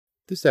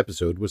This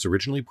episode was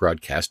originally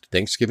broadcast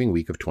Thanksgiving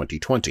week of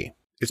 2020.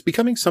 It's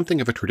becoming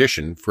something of a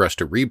tradition for us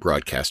to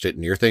rebroadcast it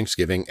near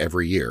Thanksgiving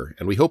every year,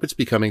 and we hope it's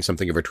becoming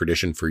something of a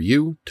tradition for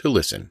you to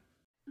listen.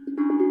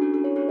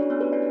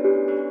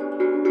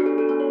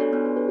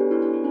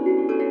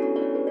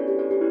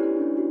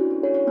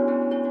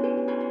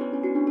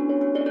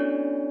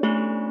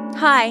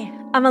 Hi,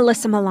 I'm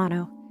Alyssa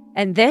Milano,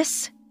 and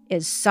this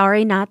is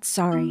Sorry Not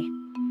Sorry.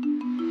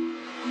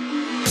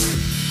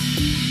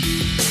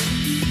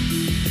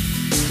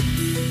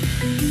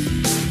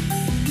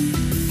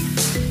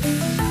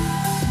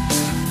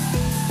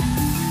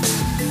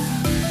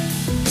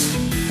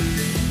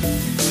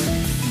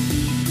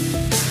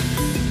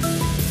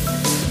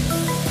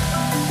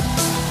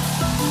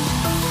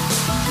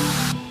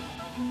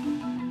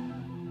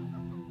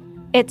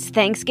 It's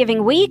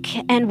Thanksgiving week,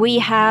 and we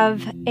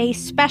have a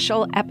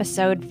special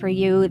episode for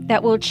you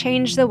that will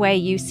change the way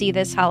you see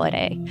this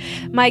holiday.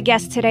 My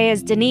guest today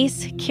is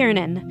Denise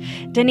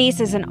Kiernan.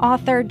 Denise is an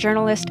author,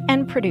 journalist,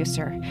 and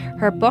producer.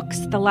 Her books,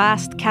 The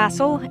Last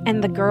Castle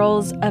and The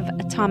Girls of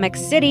Atomic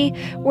City,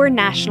 were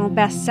national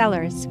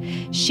bestsellers.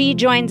 She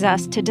joins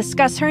us to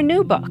discuss her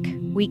new book,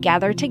 We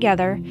Gather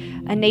Together,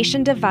 A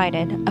Nation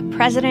Divided, A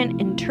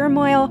President in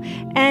Turmoil,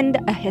 and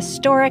a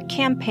historic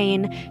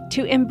campaign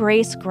to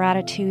embrace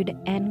gratitude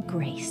and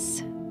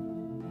grace.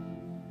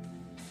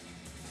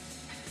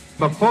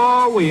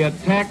 Before we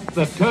attack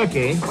the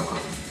turkey,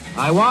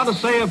 I want to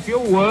say a few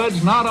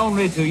words not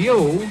only to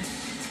you,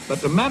 but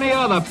to many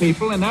other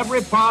people in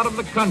every part of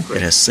the country.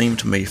 It has seemed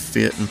to me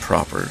fit and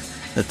proper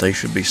that they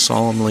should be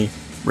solemnly,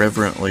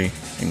 reverently,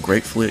 and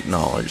gratefully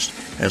acknowledged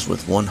as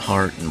with one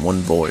heart and one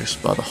voice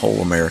by the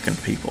whole American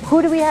people.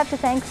 Who do we have to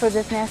thank for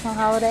this national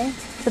holiday?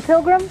 The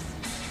Pilgrims?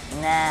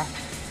 Nah.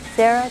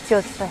 Sarah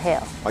Joseph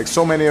Hale. Like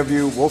so many of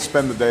you, we'll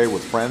spend the day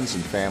with friends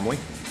and family,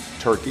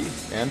 turkey,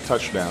 and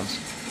touchdowns.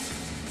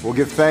 We'll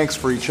give thanks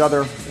for each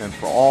other and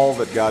for all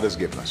that God has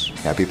given us.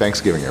 Happy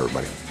Thanksgiving,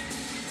 everybody.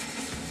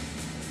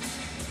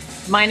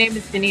 My name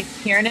is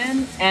Denise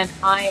Kiernan, and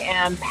I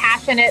am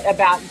passionate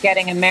about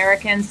getting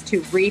Americans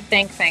to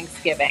rethink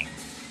Thanksgiving.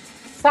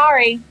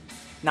 Sorry,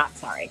 not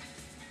sorry.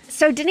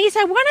 So, Denise,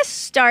 I want to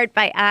start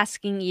by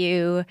asking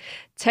you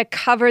to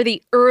cover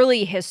the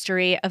early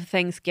history of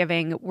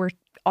Thanksgiving. We're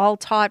all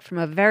taught from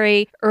a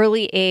very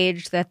early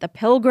age that the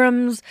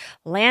Pilgrims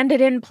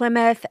landed in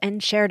Plymouth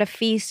and shared a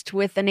feast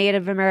with the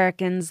Native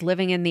Americans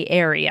living in the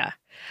area.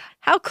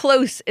 How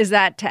close is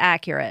that to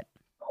accurate?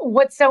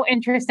 What's so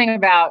interesting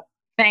about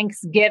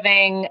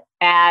Thanksgiving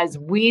as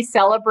we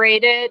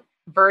celebrate it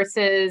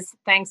versus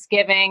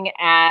Thanksgiving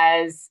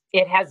as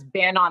it has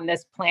been on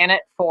this planet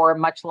for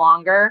much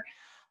longer.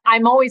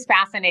 I'm always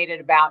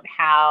fascinated about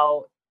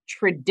how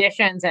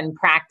traditions and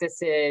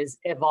practices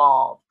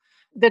evolve.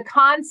 The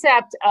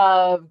concept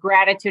of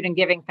gratitude and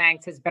giving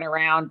thanks has been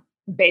around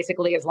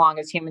basically as long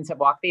as humans have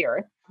walked the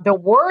earth. The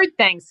word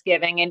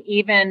Thanksgiving and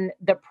even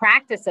the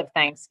practice of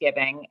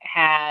Thanksgiving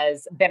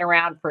has been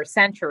around for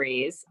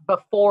centuries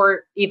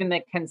before even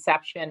the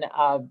conception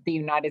of the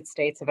United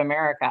States of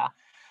America.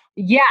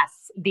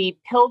 Yes, the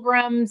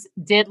Pilgrims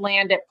did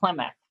land at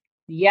Plymouth.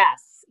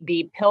 Yes,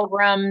 the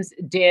Pilgrims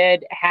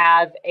did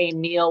have a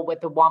meal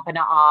with the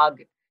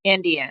Wampanoag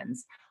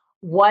Indians.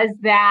 Was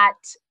that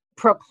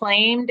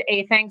proclaimed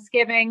a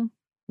Thanksgiving?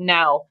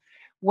 No.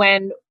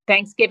 When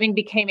Thanksgiving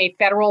became a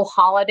federal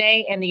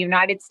holiday in the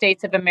United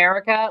States of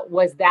America,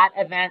 was that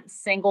event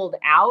singled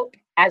out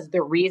as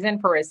the reason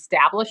for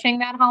establishing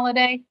that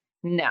holiday?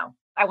 No.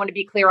 I want to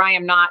be clear, I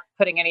am not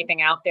putting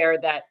anything out there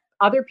that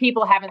other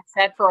people haven't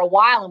said for a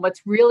while. And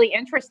what's really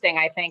interesting,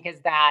 I think,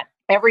 is that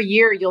every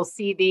year you'll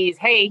see these,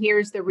 hey,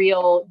 here's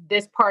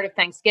this part of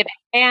Thanksgiving.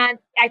 And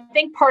I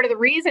think part of the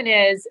reason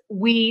is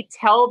we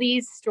tell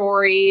these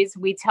stories,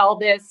 we tell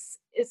this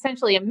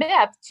essentially a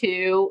myth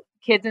to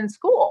kids in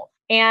school.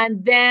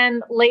 And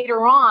then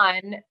later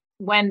on,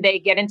 when they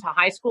get into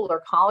high school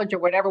or college or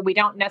whatever, we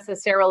don't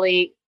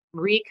necessarily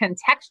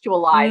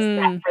recontextualize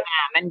that for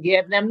them and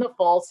give them the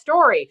full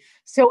story.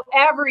 So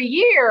every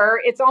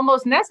year, it's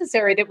almost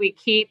necessary that we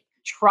keep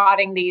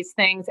trotting these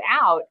things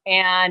out.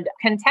 And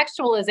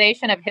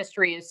contextualization of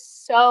history is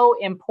so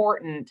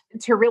important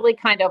to really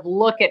kind of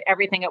look at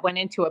everything that went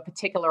into a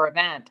particular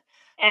event.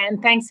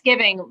 And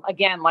Thanksgiving,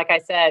 again, like I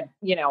said,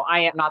 I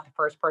am not the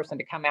first person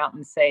to come out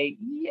and say,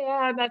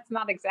 yeah, that's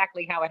not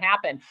exactly how it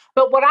happened.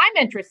 But what I'm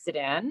interested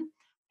in,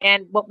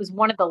 and what was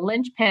one of the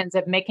linchpins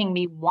of making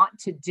me want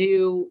to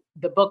do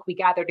the book We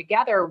Gather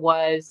Together,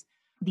 was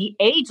the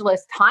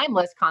ageless,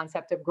 timeless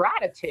concept of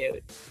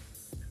gratitude.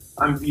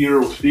 I'm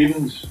Theodore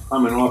Stevens.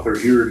 I'm an author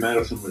here in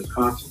Madison,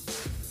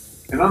 Wisconsin.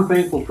 And I'm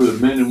thankful for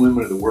the men and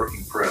women of the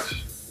working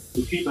press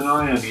who keep an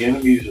eye on the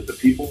enemies of the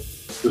people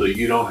so that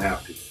you don't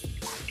have to.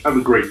 Have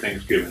a great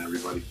Thanksgiving,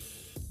 everybody.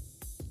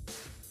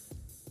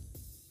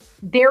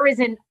 There is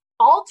an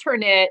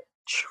alternate,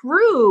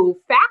 true,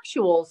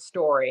 factual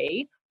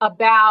story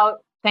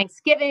about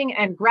Thanksgiving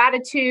and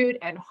gratitude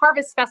and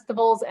harvest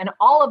festivals and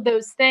all of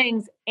those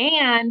things,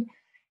 and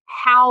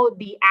how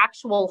the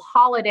actual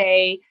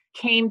holiday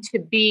came to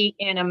be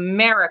in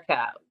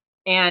America.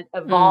 and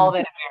evolve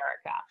in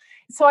America.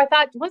 So I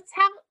thought, let's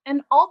have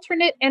an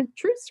alternate and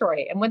true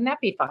story. And wouldn't that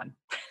be fun?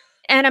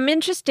 And I'm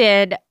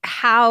interested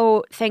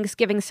how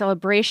Thanksgiving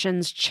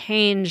celebrations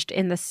changed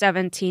in the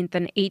 17th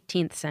and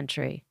 18th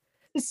century.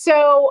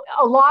 So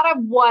a lot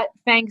of what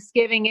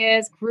Thanksgiving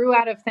is grew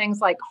out of things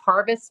like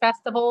harvest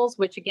festivals,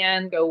 which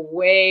again go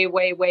way,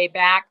 way, way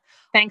back.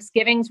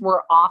 Thanksgivings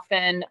were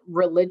often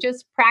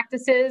religious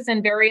practices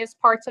in various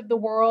parts of the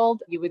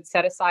world. You would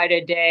set aside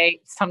a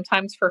day,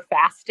 sometimes for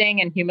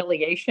fasting and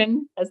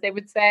humiliation, as they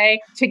would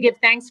say, to give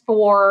thanks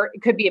for,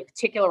 it could be a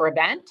particular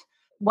event.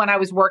 When I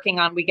was working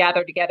on We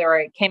Gather Together,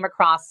 I came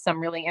across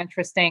some really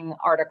interesting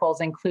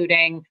articles,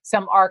 including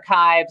some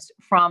archives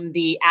from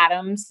the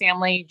Adams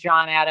family,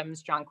 John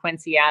Adams, John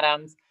Quincy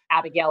Adams,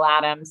 Abigail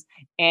Adams.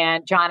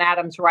 And John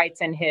Adams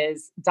writes in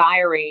his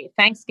diary,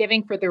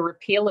 Thanksgiving for the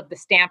repeal of the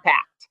Stamp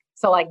Act.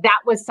 So like that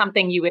was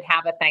something you would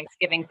have a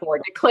Thanksgiving for,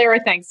 declare a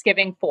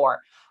Thanksgiving for.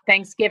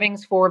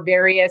 Thanksgivings for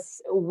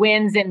various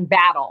wins in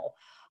battle,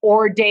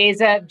 or days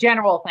of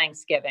general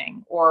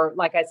Thanksgiving, or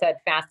like I said,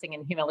 fasting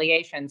and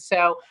humiliation.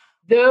 So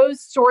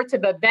those sorts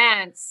of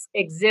events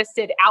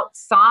existed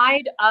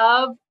outside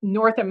of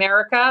North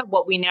America,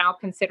 what we now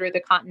consider the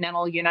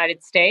continental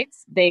United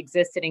States. They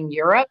existed in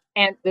Europe,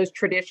 and those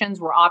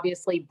traditions were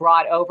obviously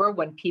brought over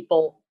when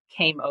people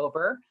came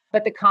over.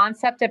 But the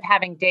concept of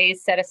having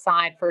days set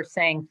aside for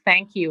saying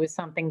thank you is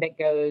something that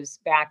goes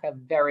back a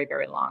very,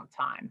 very long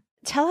time.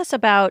 Tell us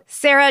about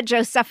Sarah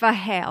Josepha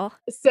Hale.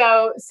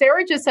 So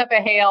Sarah Josepha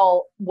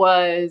Hale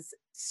was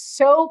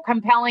so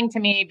compelling to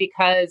me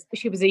because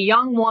she was a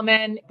young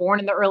woman born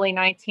in the early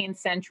 19th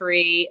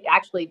century,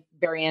 actually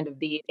very end of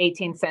the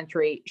 18th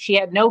century. She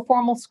had no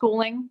formal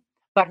schooling,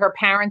 but her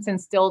parents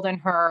instilled in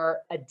her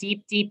a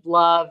deep, deep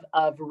love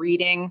of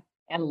reading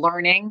and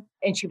learning,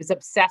 and she was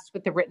obsessed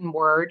with the written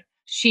word.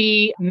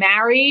 She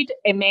married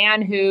a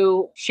man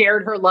who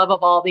shared her love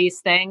of all these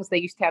things. They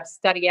used to have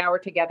study hour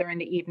together in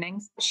the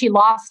evenings. She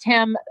lost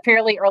him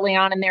fairly early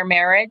on in their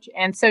marriage,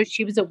 and so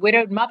she was a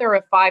widowed mother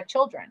of 5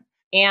 children.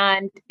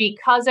 And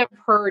because of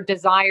her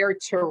desire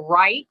to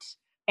write,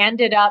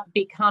 ended up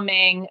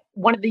becoming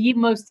one of the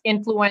most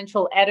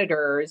influential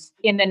editors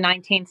in the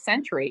 19th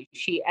century.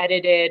 She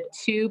edited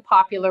 2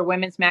 popular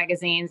women's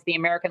magazines, the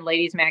American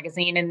Ladies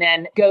Magazine and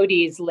then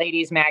Godey's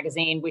Ladies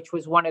Magazine, which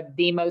was one of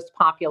the most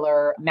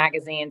popular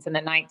magazines in the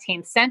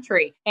 19th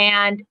century.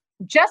 And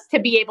just to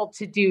be able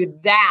to do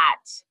that,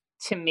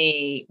 to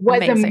me,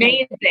 was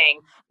amazing.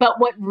 But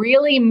what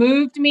really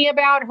moved me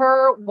about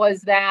her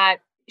was that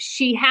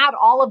she had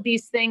all of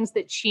these things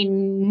that she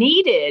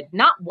needed,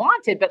 not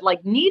wanted, but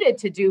like needed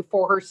to do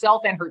for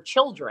herself and her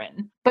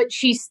children. But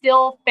she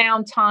still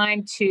found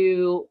time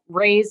to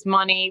raise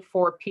money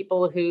for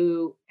people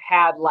who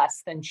had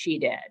less than she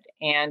did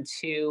and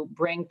to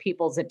bring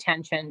people's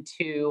attention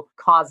to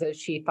causes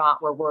she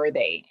thought were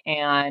worthy.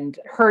 And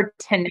her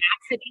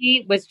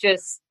tenacity was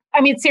just, I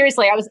mean,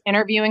 seriously, I was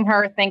interviewing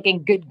her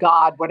thinking, good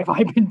God, what have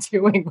I been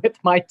doing with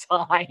my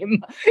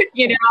time?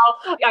 You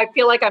know, I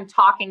feel like I'm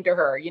talking to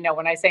her. You know,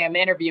 when I say I'm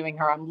interviewing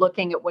her, I'm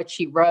looking at what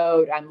she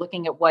wrote. I'm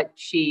looking at what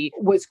she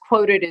was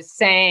quoted as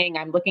saying.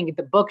 I'm looking at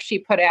the book she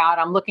put out.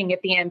 I'm looking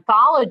at the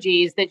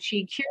anthologies that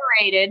she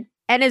curated.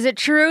 And is it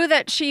true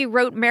that she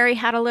wrote Mary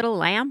Had a Little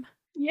Lamb?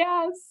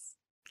 Yes.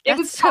 It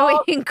was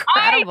so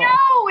incredible. I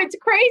know, it's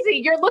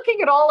crazy. You're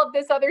looking at all of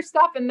this other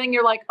stuff and then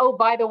you're like, oh,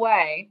 by the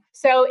way.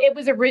 So it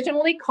was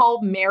originally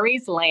called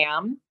Mary's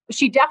Lamb.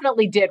 She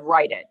definitely did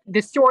write it.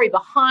 The story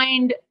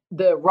behind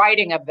the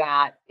writing of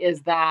that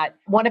is that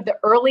one of the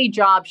early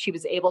jobs she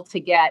was able to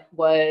get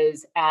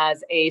was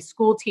as a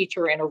school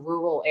teacher in a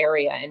rural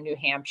area in New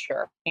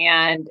Hampshire.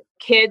 And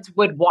kids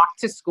would walk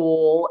to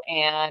school,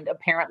 and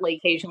apparently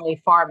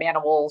occasionally farm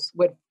animals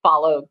would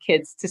follow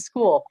kids to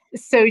school.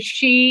 So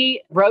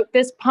she wrote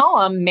this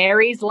poem,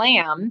 Mary's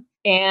Lamb,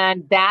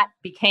 and that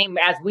became,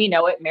 as we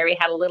know it, Mary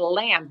Had a Little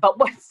Lamb. But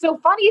what's so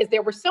funny is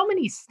there were so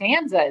many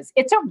stanzas.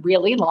 It's a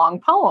really long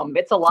poem.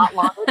 It's a lot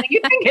longer than you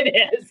think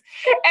it is.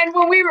 And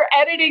when we were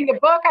editing the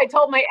book, I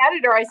told my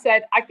editor, I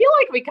said, I feel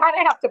like we kind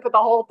of have to put the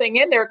whole thing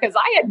in there because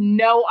I had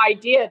no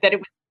idea that it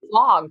was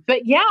long.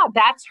 But yeah,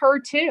 that's her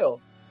too.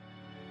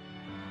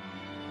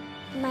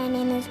 My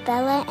name is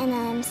Bella, and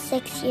I'm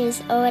 6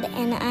 years old,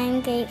 and I'm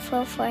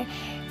grateful for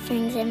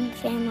friends and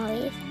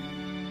families.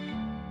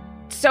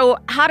 So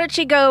how did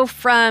she go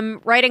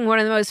from writing one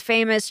of the most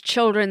famous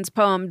children's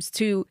poems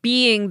to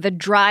being the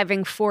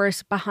driving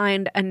force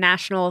behind a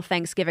national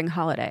Thanksgiving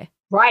holiday?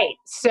 Right.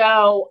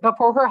 So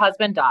before her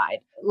husband died,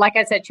 like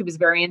I said, she was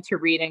very into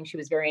reading. She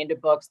was very into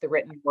books, the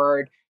written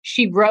word.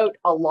 She wrote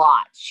a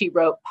lot. She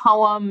wrote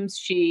poems.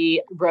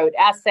 She wrote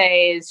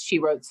essays. She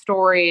wrote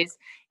stories.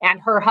 And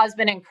her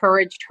husband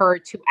encouraged her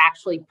to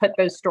actually put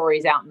those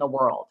stories out in the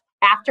world.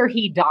 After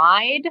he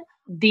died,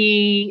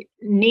 the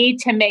need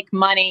to make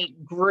money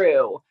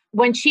grew.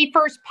 When she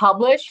first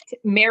published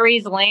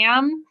Mary's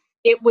Lamb,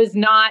 it was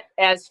not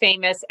as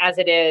famous as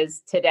it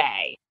is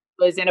today.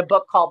 It was in a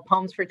book called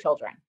Poems for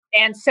Children.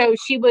 And so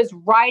she was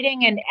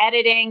writing and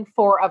editing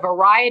for a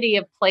variety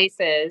of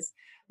places,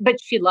 but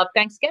she loved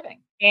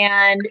Thanksgiving.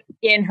 And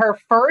in her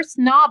first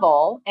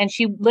novel, and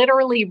she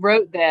literally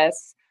wrote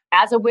this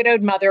as a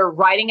widowed mother,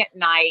 writing at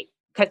night,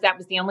 because that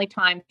was the only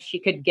time she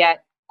could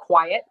get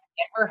quiet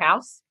at her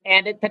house.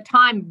 And at the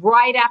time,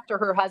 right after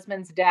her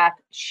husband's death,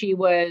 she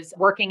was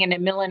working in a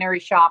millinery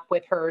shop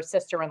with her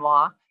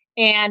sister-in-law.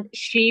 And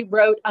she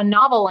wrote a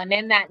novel. And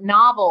in that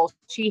novel,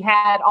 she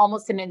had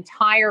almost an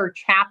entire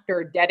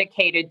chapter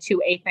dedicated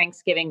to a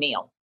Thanksgiving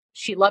meal.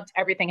 She loved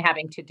everything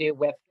having to do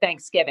with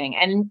Thanksgiving.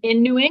 And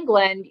in New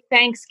England,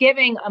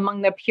 Thanksgiving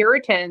among the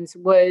Puritans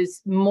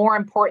was more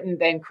important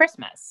than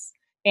Christmas.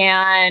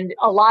 And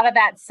a lot of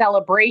that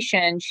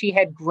celebration she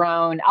had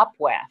grown up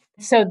with.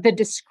 So the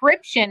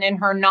description in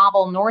her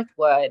novel,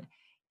 Northwood,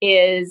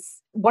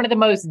 is one of the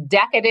most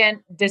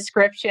decadent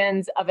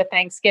descriptions of a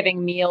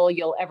Thanksgiving meal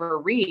you'll ever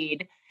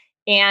read.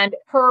 And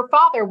her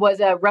father was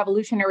a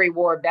Revolutionary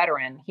War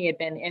veteran. He had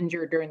been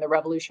injured during the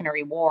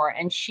Revolutionary War.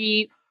 And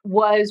she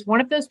was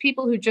one of those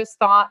people who just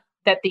thought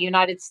that the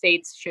United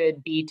States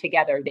should be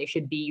together. They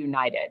should be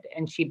united.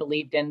 And she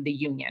believed in the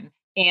Union.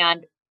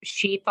 And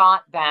she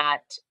thought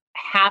that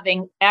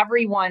having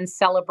everyone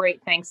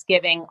celebrate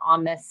Thanksgiving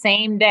on the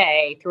same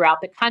day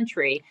throughout the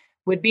country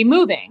would be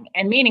moving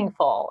and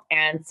meaningful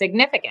and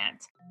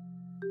significant.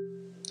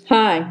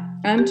 Hi,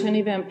 I'm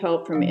Jenny Van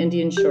Pelt from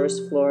Indian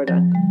Shores,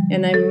 Florida,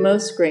 and I'm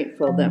most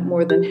grateful that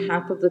more than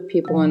half of the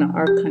people in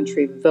our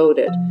country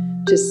voted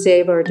to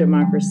save our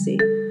democracy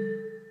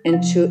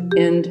and to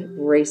end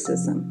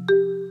racism.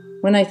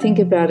 When I think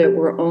about it,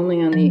 we're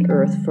only on the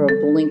earth for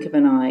a blink of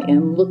an eye,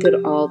 and look at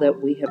all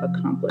that we have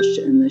accomplished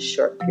in this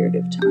short period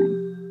of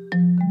time.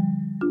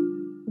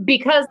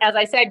 Because, as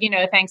I said,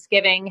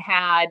 Thanksgiving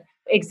had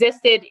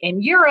existed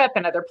in Europe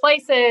and other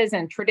places,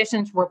 and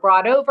traditions were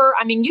brought over.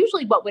 I mean,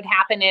 usually what would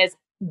happen is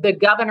the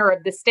governor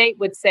of the state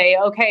would say,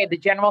 okay, the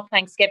general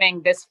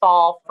Thanksgiving this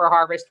fall for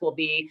harvest will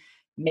be,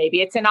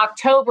 maybe it's in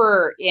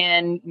October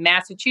in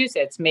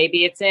Massachusetts,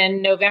 maybe it's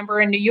in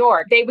November in New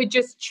York. They would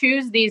just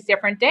choose these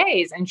different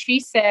days. And she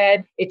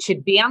said it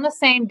should be on the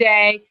same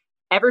day.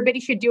 Everybody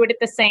should do it at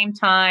the same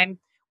time.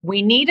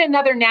 We need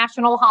another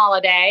national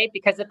holiday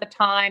because at the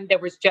time there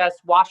was just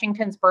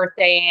Washington's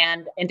birthday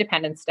and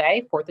Independence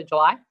Day, 4th of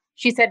July.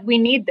 She said, we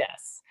need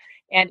this.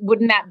 And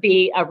wouldn't that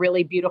be a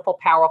really beautiful,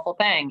 powerful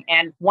thing?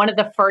 And one of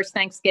the first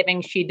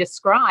Thanksgivings she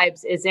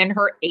describes is in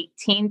her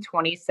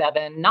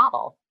 1827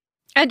 novel.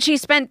 And she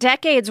spent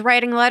decades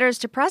writing letters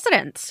to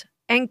presidents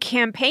and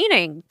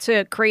campaigning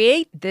to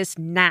create this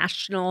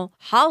national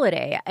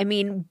holiday. I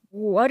mean,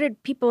 what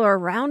did people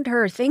around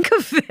her think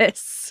of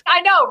this?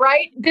 I know,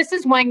 right? This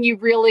is when you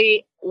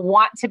really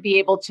want to be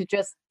able to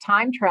just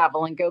time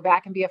travel and go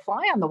back and be a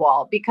fly on the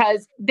wall,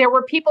 because there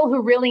were people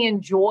who really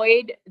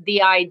enjoyed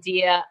the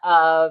idea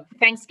of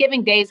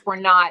Thanksgiving days were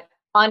not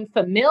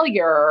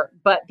unfamiliar,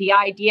 but the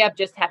idea of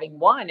just having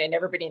one and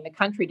everybody in the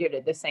country did it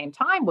at the same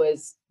time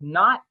was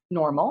not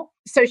normal.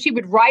 So she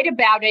would write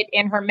about it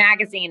in her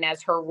magazine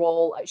as her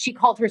role. She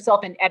called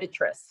herself an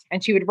editress,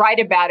 and she would write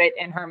about it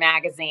in her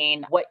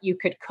magazine, what you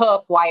could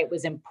cook, why it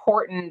was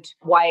important,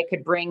 why it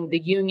could bring the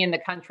union, the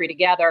country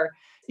together.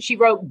 She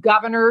wrote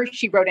governors,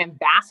 she wrote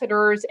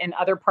ambassadors in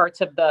other parts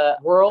of the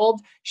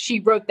world. She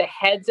wrote the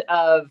heads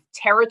of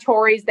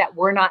territories that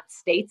were not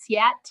states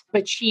yet.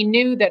 But she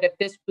knew that if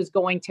this was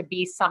going to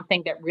be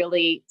something that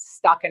really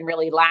stuck and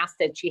really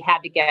lasted, she had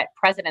to get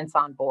presidents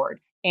on board.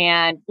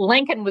 And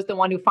Lincoln was the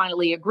one who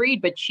finally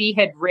agreed, but she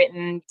had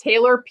written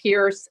Taylor,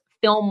 Pierce,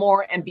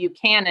 Fillmore, and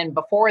Buchanan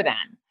before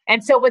then.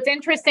 And so what's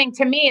interesting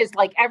to me is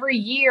like every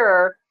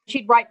year,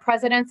 she'd write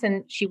presidents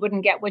and she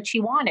wouldn't get what she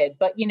wanted.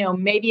 But,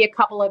 maybe a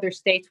couple other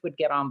states would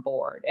get on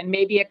board, and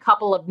maybe a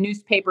couple of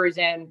newspapers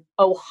in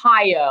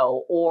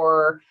Ohio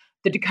or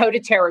the Dakota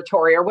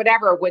Territory or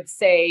whatever would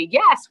say,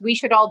 yes, we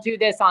should all do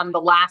this on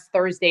the last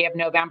Thursday of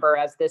November,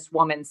 as this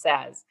woman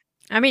says.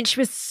 I mean, she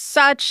was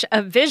such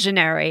a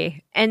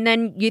visionary. And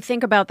then you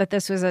think about that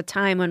this was a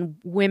time when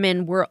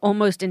women were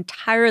almost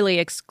entirely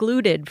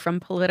excluded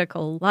from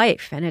political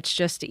life. And it's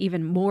just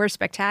even more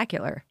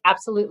spectacular.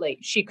 Absolutely.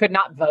 She could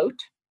not vote.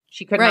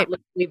 She could not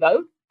legally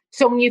vote.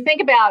 So when you think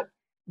about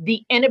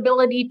the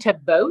inability to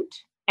vote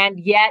and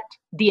yet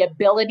the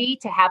ability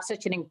to have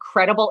such an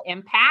incredible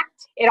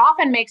impact, it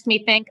often makes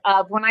me think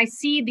of when I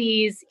see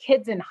these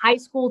kids in high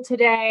school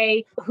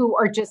today who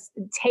are just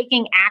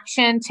taking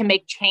action to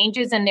make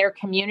changes in their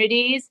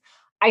communities.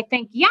 I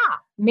think, yeah,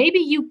 maybe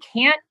you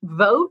can't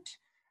vote,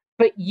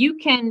 but you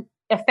can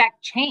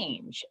affect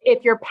change.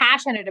 If you're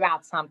passionate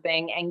about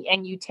something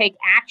and you take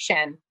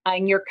action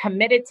and you're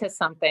committed to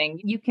something,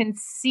 you can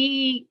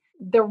see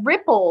the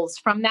ripples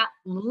from that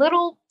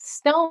little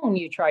stone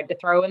you tried to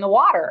throw in the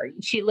water.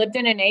 She lived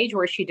in an age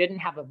where she didn't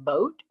have a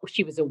vote.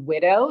 She was a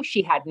widow.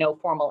 She had no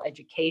formal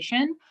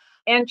education.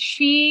 And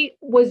she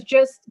was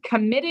just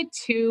committed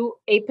to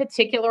a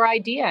particular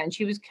idea. And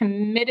she was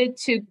committed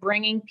to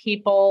bringing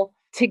people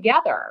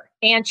together.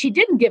 And she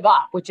didn't give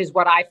up, which is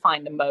what I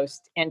find the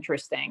most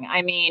interesting.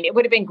 I mean, it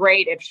would have been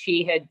great if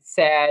she had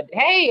said,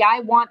 hey, I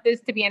want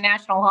this to be a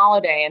national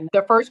holiday. And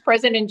the first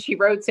president she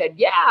wrote said,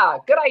 yeah,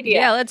 good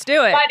idea. Yeah, let's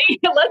do it. Buddy,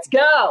 let's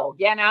go,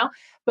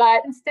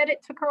 But instead,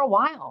 it took her a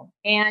while.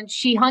 And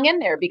she hung in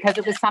there because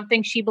it was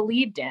something she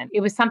believed in.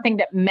 It was something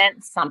that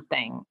meant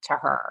something to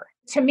her.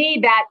 To me,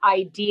 that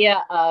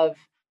idea of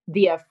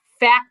the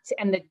effect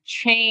and the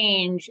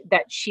change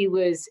that she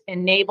was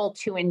enabled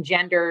to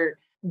engender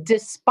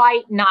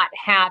despite not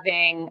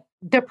having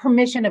the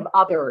permission of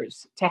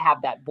others to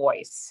have that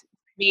voice,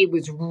 to me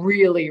was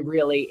really,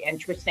 really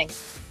interesting.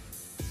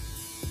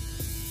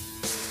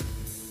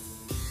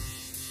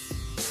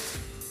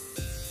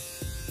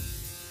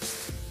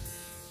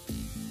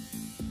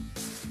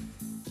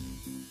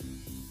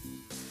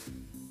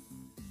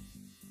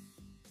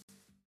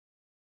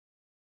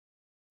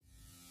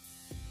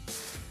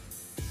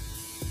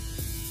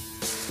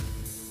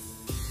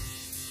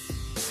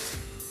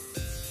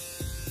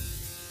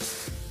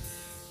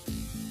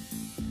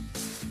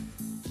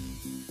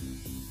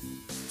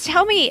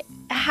 Tell me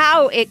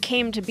how it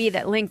came to be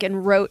that Lincoln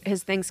wrote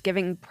his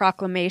Thanksgiving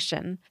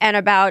proclamation and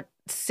about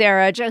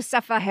Sarah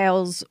Josepha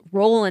Hale's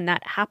role in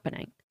that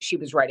happening. She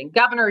was writing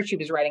governors, she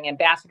was writing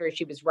ambassadors,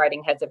 she was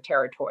writing heads of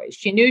territories.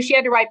 She knew she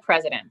had to write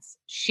presidents.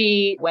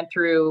 She went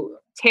through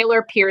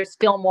Taylor, Pierce,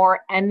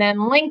 Fillmore, and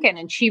then Lincoln.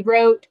 And she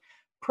wrote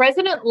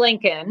President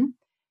Lincoln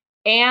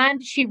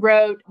and she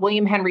wrote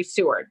William Henry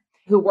Seward,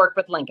 who worked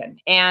with Lincoln.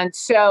 And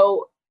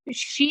so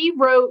she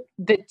wrote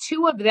the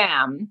two of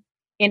them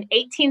in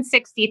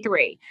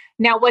 1863.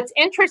 Now, what's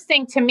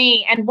interesting to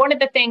me, and one of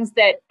the things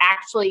that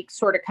actually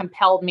sort of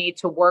compelled me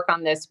to work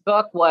on this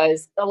book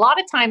was a lot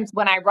of times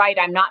when I write,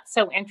 I'm not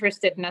so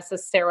interested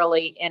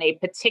necessarily in a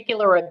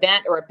particular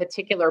event or a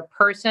particular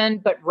person,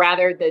 but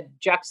rather the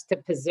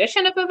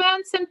juxtaposition of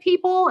events and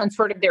people and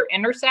sort of their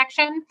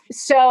intersection.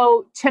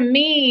 So to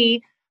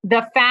me,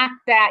 the fact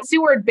that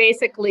Seward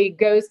basically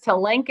goes to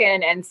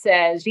Lincoln and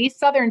says, these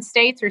Southern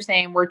states are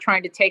saying we're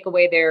trying to take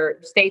away their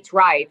states'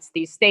 rights.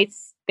 These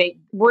states,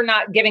 we're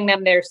not giving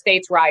them their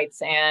states'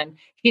 rights. And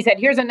he said,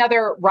 here's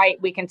another right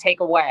we can take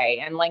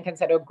away. And Lincoln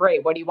said, oh,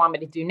 great. What do you want me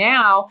to do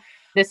now?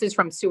 This is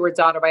from Seward's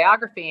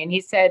autobiography. And he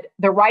said,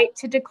 the right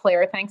to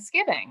declare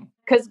Thanksgiving,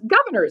 because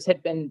governors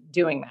had been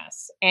doing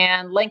this.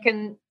 And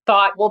Lincoln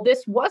thought, well,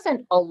 this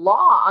wasn't a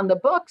law on the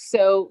books.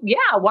 So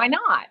yeah, why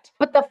not?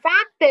 But the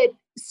fact that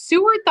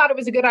Seward thought it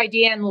was a good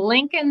idea and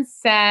Lincoln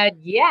said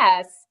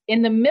yes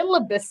in the middle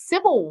of the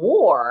Civil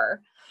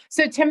War.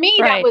 So to me,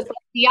 that was like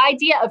the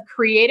idea of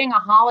creating a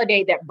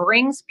holiday that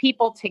brings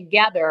people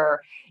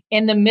together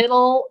in the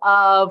middle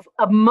of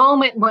a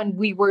moment when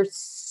we were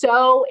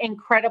so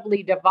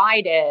incredibly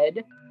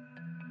divided.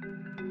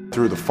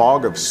 Through the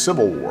fog of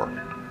Civil War,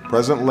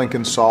 President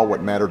Lincoln saw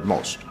what mattered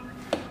most,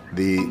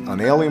 the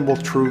unalienable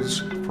truths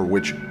for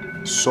which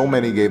so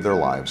many gave their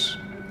lives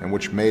and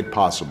which made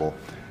possible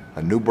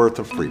a new birth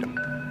of freedom.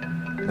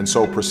 And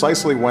so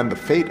precisely when the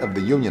fate of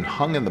the Union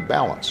hung in the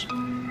balance,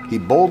 he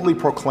boldly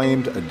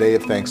proclaimed a day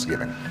of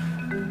Thanksgiving,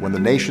 when the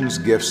nation's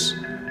gifts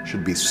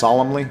should be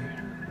solemnly,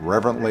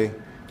 reverently,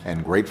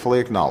 and gratefully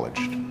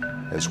acknowledged,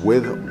 as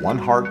with one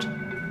heart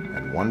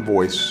and one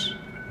voice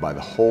by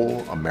the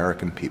whole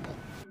American people.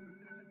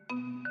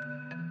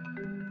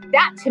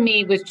 That to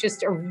me was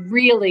just a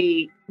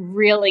really,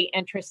 really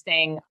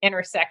interesting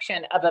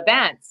intersection of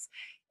events.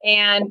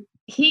 And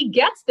he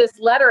gets this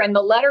letter, and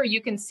the letter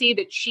you can see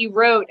that she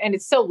wrote, and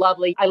it's so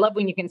lovely. I love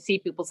when you can see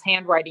people's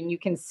handwriting. You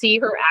can see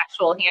her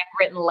actual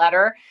handwritten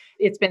letter.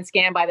 It's been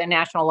scanned by the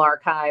National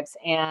Archives,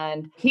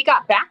 and he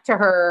got back to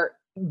her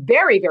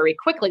very, very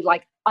quickly,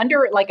 like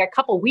under like a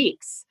couple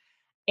weeks.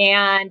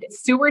 And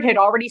Seward had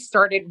already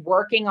started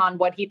working on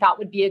what he thought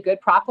would be a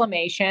good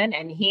proclamation,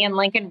 and he and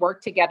Lincoln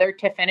worked together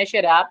to finish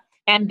it up.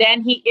 And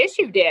then he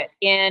issued it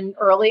in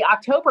early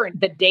October.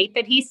 The date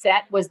that he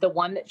set was the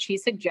one that she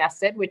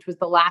suggested, which was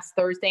the last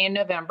Thursday in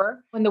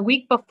November. And the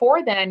week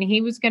before then, he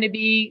was going to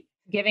be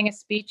giving a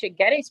speech at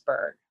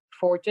Gettysburg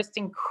for just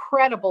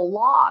incredible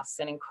loss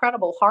and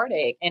incredible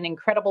heartache and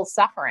incredible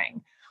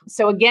suffering.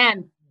 So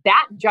again,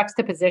 that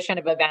juxtaposition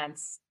of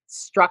events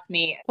struck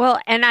me. Well,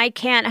 and I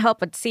can't help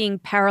but seeing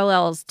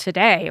parallels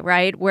today,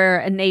 right? Where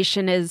a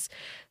nation is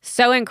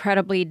so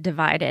incredibly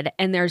divided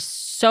and there's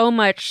so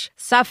much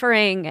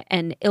suffering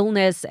and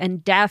illness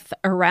and death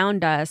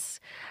around us.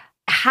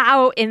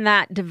 How in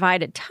that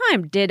divided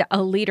time did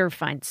a leader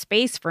find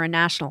space for a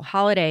national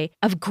holiday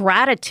of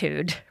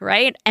gratitude,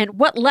 right? And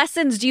what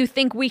lessons do you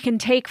think we can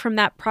take from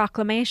that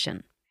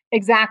proclamation?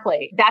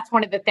 Exactly. That's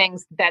one of the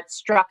things that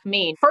struck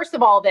me. First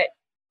of all, that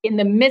in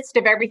the midst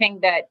of everything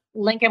that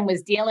Lincoln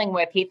was dealing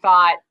with, he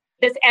thought,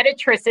 this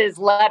editress's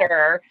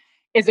letter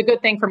is a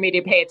good thing for me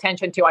to pay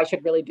attention to. I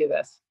should really do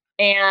this.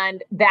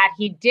 And that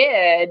he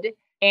did.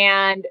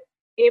 And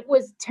it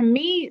was, to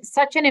me,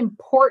 such an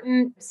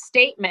important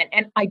statement.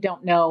 And I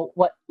don't know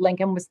what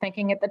Lincoln was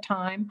thinking at the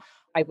time.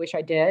 I wish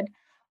I did.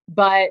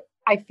 But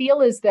I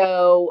feel as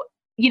though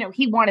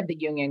he wanted the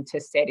Union to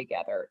stay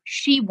together.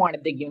 She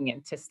wanted the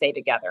Union to stay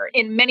together.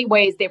 In many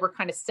ways, they were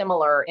kind of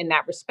similar in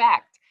that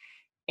respect.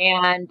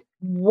 And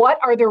what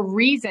are the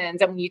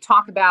reasons? And when you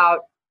talk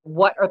about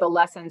what are the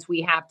lessons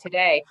we have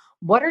today,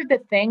 what are the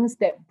things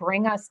that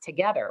bring us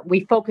together?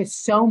 We focus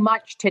so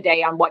much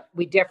today on what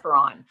we differ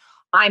on.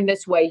 I'm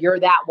this way, you're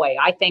that way.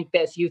 I think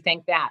this, you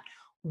think that.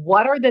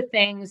 What are the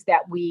things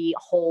that we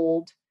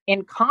hold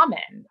in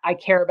common? I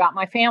care about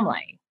my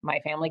family. My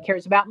family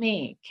cares about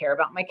me, care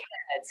about my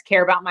kids,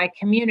 care about my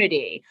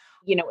community.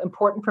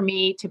 Important for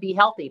me to be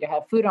healthy, to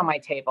have food on my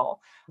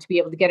table, to be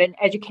able to get an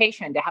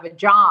education, to have a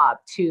job,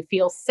 to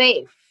feel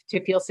safe, to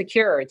feel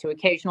secure, to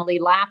occasionally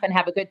laugh and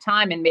have a good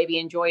time and maybe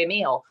enjoy a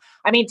meal.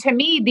 I mean, to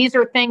me, these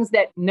are things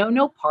that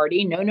no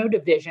party, no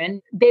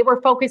division. They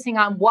were focusing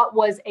on what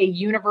was a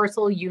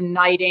universal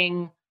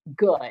uniting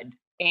good.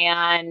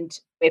 And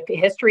if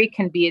history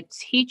can be a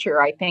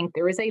teacher, I think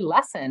there is a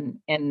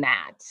lesson in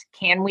that.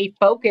 Can we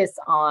focus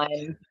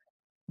on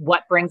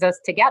what brings us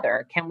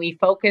together? Can we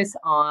focus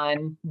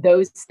on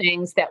those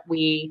things that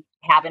we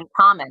have in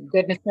common?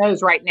 Goodness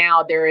knows right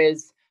now there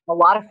is a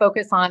lot of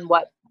focus on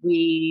what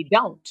we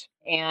don't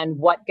and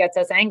what gets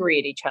us angry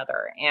at each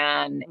other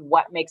and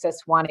what makes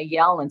us want to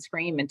yell and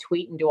scream and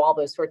tweet and do all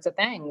those sorts of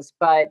things.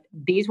 But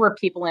these were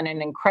people in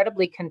an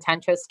incredibly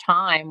contentious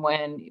time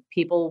when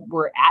people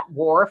were at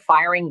war,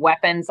 firing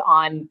weapons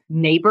on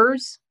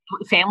neighbors,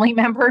 family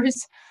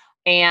members.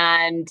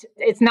 And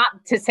it's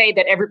not to say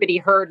that everybody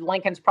heard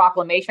Lincoln's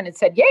proclamation and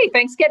said, yay,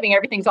 Thanksgiving,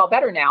 everything's all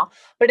better now.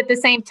 But at the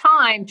same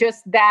time,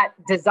 just that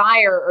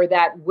desire or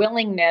that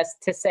willingness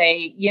to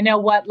say, you know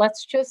what,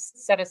 let's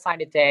just set aside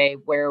a day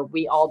where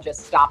we all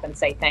just stop and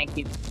say thank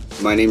you.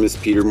 My name is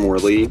Peter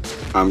Morley.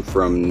 I'm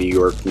from New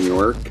York, New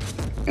York.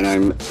 And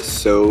I'm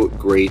so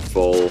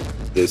grateful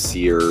this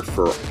year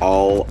for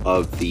all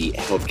of the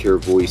healthcare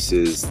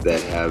voices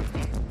that have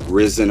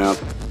risen up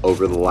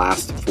over the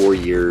last 4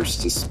 years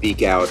to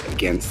speak out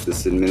against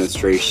this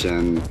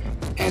administration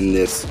and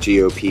this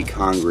GOP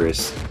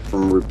Congress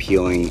from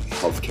repealing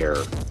healthcare.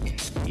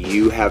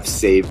 You have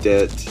saved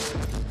it.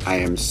 I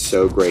am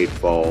so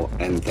grateful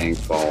and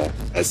thankful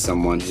as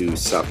someone who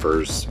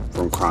suffers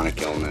from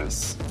chronic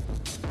illness.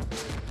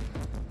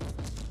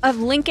 Of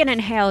Lincoln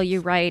and Hale,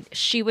 you write,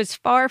 she was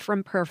far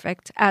from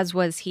perfect, as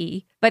was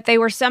he, but they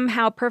were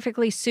somehow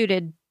perfectly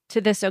suited to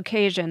this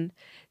occasion,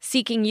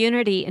 seeking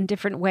unity in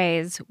different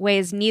ways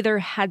neither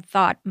had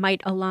thought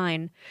might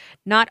align,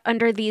 not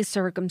under these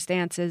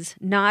circumstances,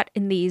 not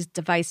in these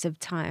divisive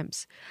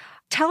times.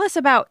 Tell us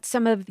about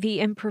some of the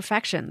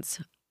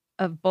imperfections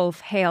of both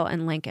Hale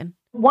and Lincoln.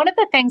 One of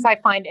the things I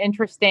find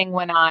interesting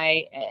when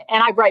I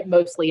write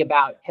mostly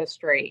about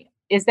history,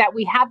 is that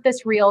we have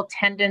this real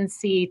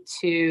tendency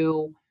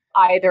to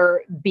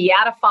either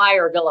beatify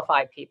or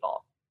vilify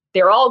people.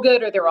 They're all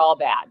good or they're all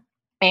bad.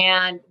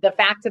 And the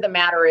fact of the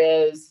matter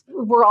is,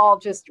 we're all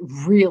just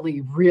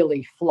really,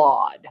 really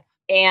flawed.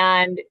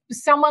 And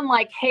someone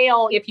like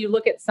Hale, if you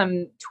look at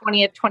some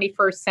 20th,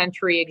 21st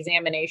century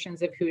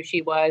examinations of who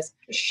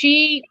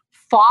she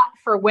fought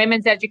for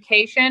women's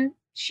education.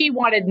 She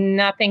wanted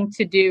nothing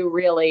to do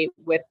really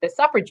with the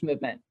suffrage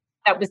movement.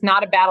 That was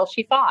not a battle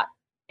she fought.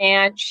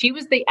 And she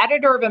was the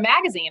editor of a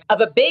magazine,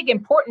 of a big,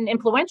 important,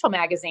 influential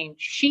magazine.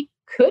 She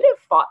could have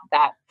fought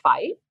that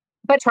fight.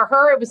 But to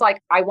her, it was like,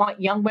 I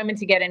want young women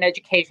to get an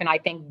education. I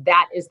think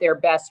that is their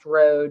best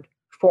road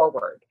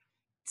forward.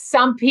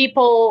 Some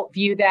people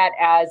view that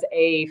as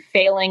a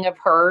failing of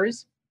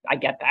hers. I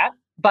get that.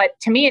 But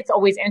to me, it's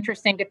always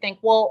interesting to think,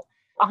 well,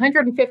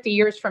 150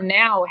 years from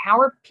now, how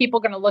are people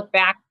going to look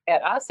back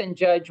at us and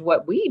judge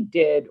what we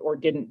did or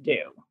didn't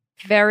do?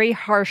 Very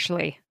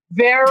harshly.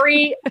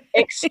 Very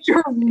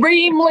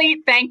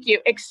extremely, thank you,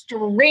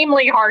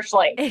 extremely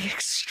harshly.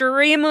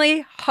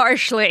 Extremely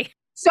harshly.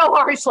 So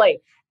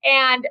harshly.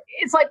 And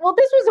it's like, well,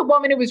 this was a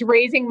woman who was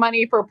raising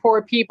money for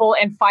poor people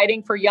and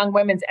fighting for young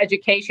women's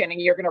education. And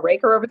you're going to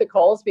rake her over the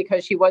coals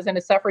because she wasn't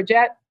a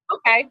suffragette?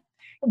 Okay.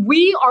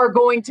 We are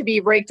going to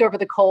be raked over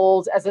the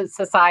coals as a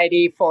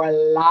society for a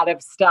lot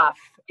of stuff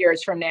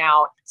years from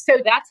now. So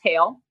that's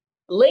Hale.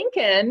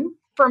 Lincoln,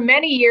 for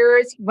many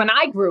years, when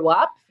I grew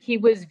up, he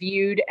was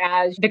viewed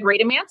as the great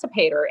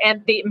emancipator.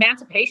 And the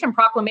Emancipation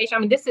Proclamation, I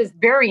mean, this is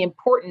very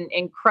important,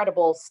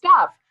 incredible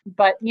stuff.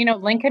 But,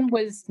 Lincoln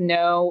was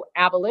no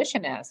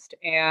abolitionist.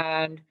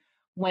 And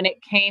when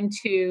it came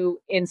to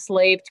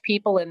enslaved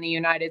people in the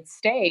United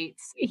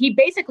States, he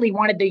basically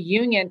wanted the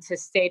Union to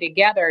stay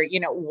together,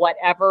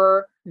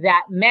 whatever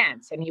that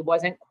meant. And he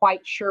wasn't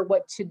quite sure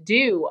what to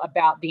do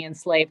about the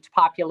enslaved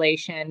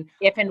population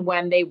if and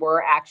when they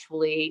were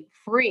actually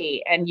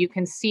free. And you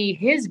can see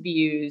his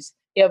views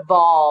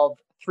evolve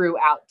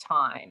throughout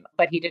time,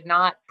 but he did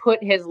not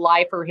put his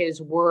life or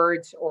his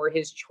words or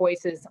his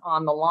choices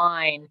on the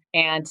line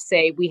and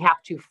say, we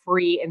have to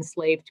free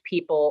enslaved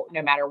people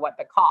no matter what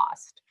the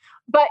cost.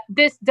 But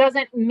this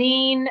doesn't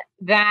mean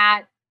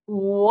that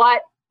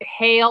what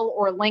Hale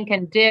or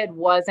Lincoln did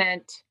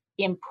wasn't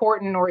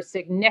important or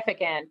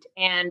significant.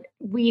 And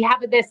we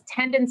have this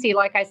tendency,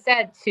 like I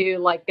said, to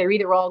like, they're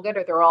either all good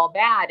or they're all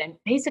bad. And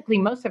basically,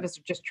 most of us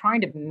are just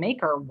trying to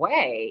make our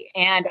way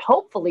and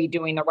hopefully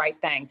doing the right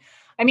thing.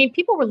 I mean,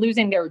 people were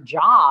losing their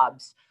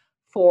jobs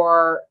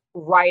for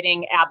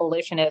writing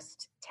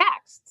abolitionist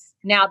texts.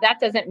 Now, that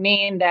doesn't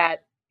mean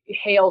that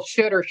Hale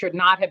should or should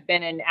not have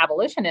been an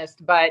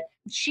abolitionist, but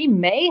she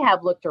may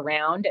have looked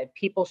around at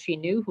people she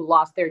knew who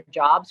lost their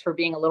jobs for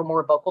being a little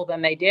more vocal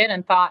than they did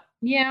and thought,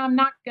 yeah, I'm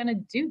not going to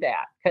do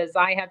that because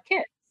I have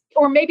kids.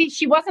 Or maybe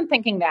she wasn't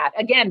thinking that.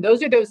 Again,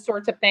 those are those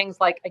sorts of things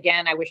like,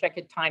 again, I wish I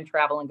could time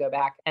travel and go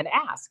back and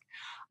ask.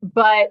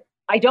 But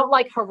I don't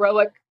like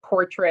heroic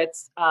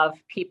portraits of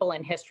people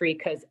in history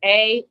because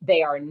A,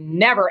 they are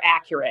never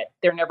accurate.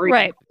 They're never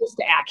even close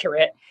to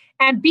accurate.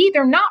 And B,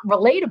 they're not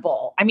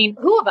relatable. I mean,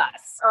 who of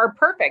us are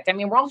perfect? I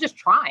mean, we're all just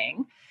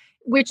trying,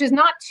 which is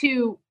not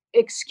to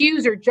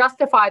excuse or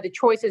justify the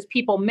choices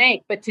people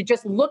make, but to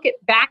just look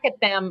back at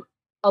them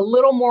a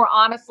little more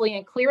honestly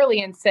and clearly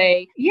and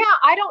say, yeah,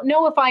 I don't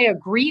know if I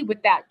agree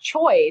with that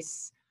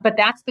choice, but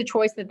that's the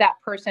choice that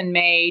that person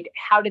made.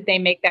 How did they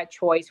make that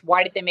choice?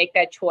 Why did they make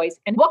that choice?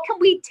 And what can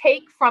we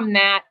take from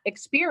that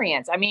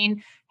experience? I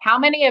mean, how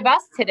many of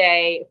us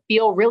today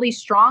feel really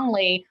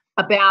strongly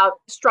about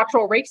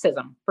structural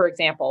racism, for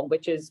example,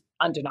 which is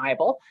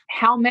undeniable?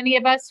 How many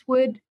of us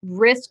would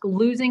risk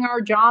losing our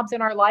jobs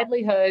and our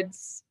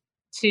livelihoods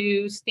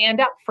to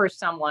stand up for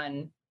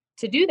someone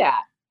to do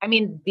that? I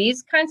mean,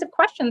 these kinds of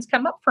questions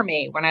come up for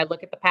me when I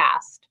look at the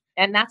past.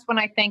 And that's when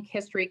I think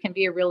history can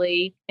be a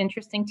really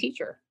interesting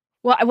teacher.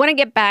 Well, I want to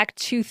get back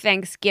to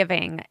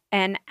Thanksgiving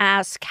and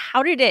ask,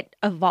 how did it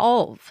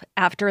evolve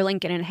after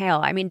Lincoln and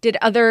Hale? I mean, did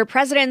other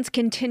presidents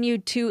continue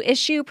to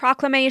issue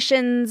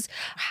proclamations?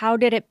 How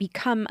did it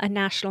become a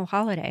national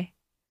holiday?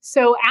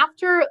 So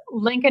after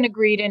Lincoln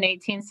agreed in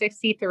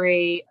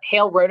 1863,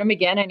 Hale wrote him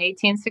again in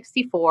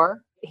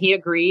 1864. He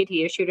agreed.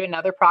 He issued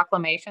another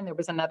proclamation. There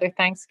was another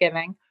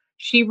Thanksgiving.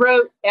 She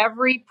wrote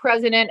every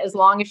president as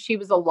long as she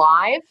was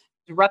alive.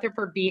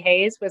 Rutherford B.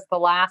 Hayes was the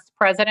last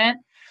president.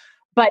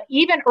 But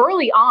even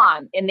early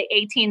on in the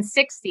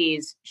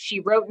 1860s, she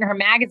wrote in her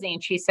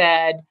magazine, she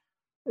said,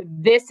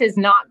 this is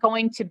not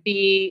going to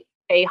be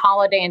a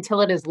holiday until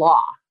it is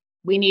law.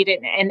 We need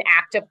an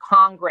act of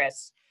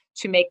Congress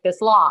to make this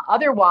law.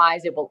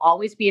 Otherwise, it will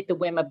always be at the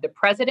whim of the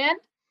president.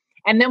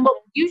 And then what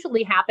would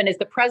usually happen is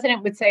the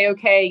president would say,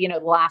 okay, the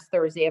last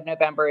Thursday of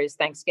November is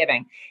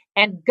Thanksgiving.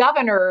 And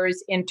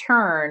governors, in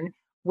turn,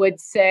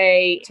 would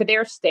say to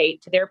their state,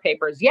 to their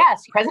papers,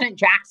 yes, President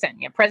Jackson,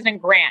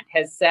 President Grant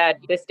has said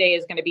this day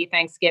is going to be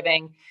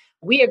Thanksgiving.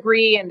 We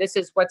agree, and this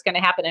is what's going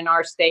to happen in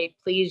our state.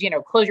 Please,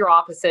 close your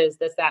offices,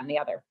 this, that, and the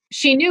other.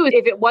 She knew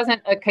if it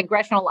wasn't a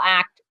congressional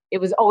act, it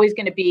was always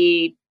going to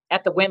be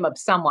at the whim of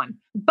someone.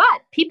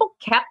 But people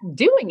kept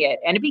doing it,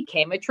 and it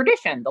became a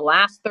tradition. The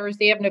last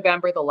Thursday of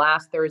November, the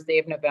last Thursday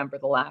of November,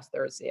 the last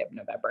Thursday of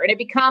November. And it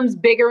becomes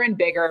bigger and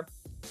bigger.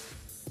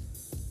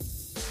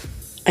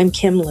 I'm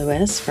Kim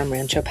Lewis from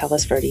Rancho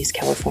Palos Verdes,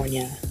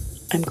 California.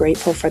 I'm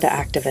grateful for the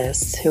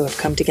activists who have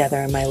come together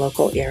in my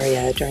local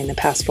area during the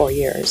past 4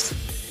 years.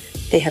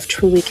 They have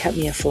truly kept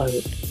me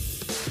afloat.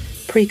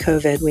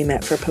 Pre-COVID, we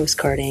met for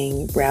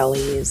postcarding,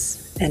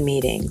 rallies, and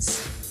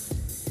meetings.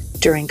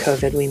 During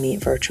COVID, we meet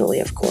virtually,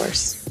 of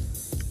course.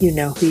 You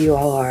know who you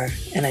all are,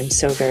 and I'm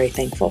so very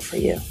thankful for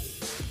you.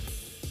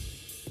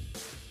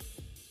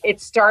 It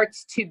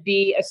starts to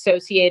be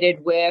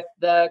associated with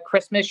the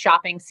Christmas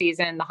shopping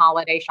season, the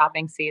holiday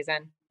shopping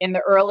season. In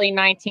the early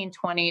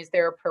 1920s,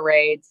 there were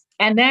parades.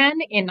 And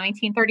then in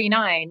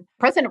 1939,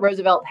 President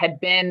Roosevelt had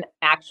been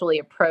actually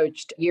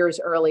approached years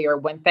earlier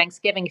when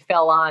Thanksgiving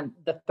fell on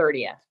the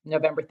 30th,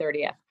 November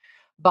 30th,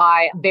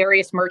 by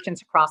various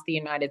merchants across the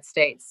United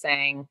States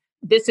saying,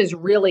 this is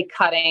really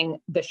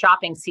cutting the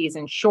shopping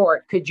season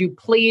short. Could you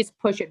please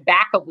push it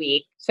back a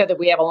week so that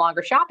we have a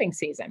longer shopping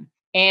season?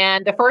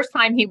 And the first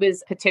time he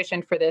was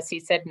petitioned for this, he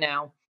said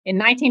no. In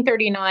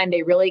 1939,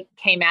 they really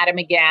came at him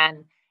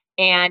again.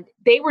 And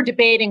they were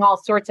debating all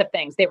sorts of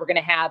things. They were going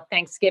to have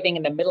Thanksgiving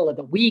in the middle of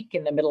the week,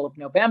 in the middle of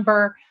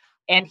November.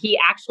 And he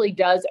actually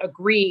does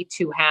agree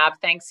to have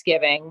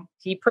Thanksgiving.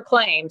 He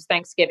proclaims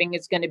Thanksgiving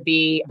is going to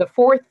be the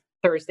fourth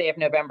Thursday of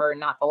November,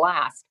 not the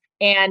last.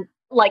 And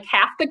like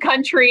half the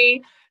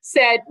country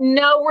said,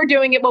 no, we're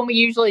doing it when we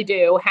usually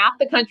do. Half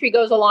the country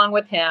goes along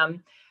with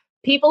him.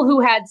 People who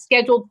had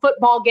scheduled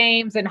football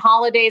games and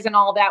holidays and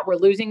all that were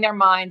losing their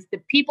minds.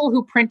 The people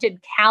who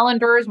printed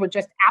calendars were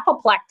just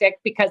apoplectic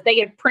because they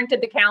had printed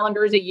the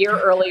calendars a year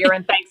earlier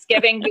and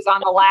Thanksgiving was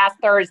on the last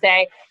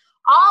Thursday.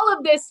 All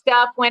of this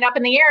stuff went up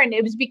in the air, and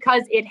it was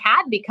because it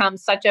had become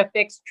such a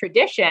fixed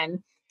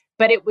tradition,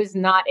 but it was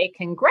not a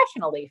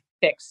congressionally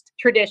fixed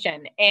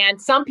tradition.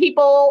 And some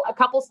people, a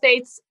couple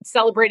states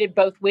celebrated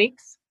both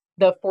weeks,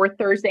 the fourth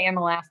Thursday and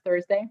the last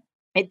Thursday.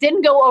 It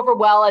didn't go over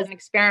well as an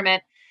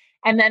experiment.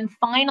 And then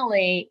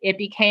finally, it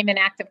became an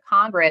act of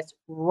Congress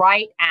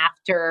right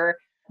after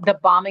the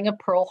bombing of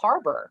Pearl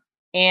Harbor.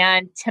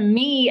 And to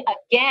me,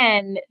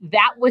 again,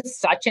 that was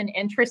such an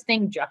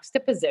interesting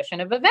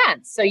juxtaposition of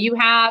events. So you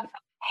have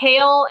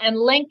Hale and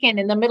Lincoln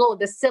in the middle of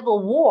the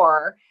Civil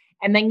War.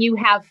 And then you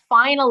have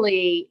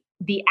finally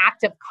the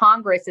act of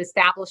Congress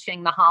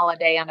establishing the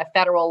holiday on a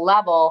federal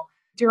level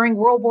during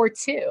World War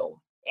II.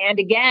 And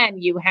again,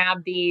 you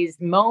have these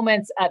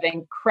moments of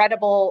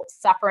incredible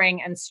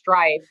suffering and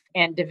strife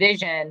and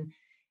division,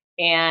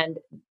 and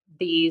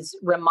these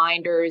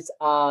reminders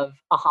of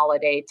a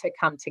holiday to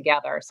come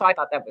together. So I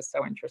thought that was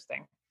so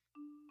interesting.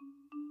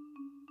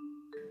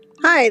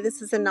 Hi,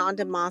 this is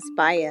Ananda Moss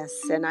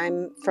Bias, and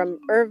I'm from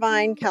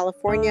Irvine,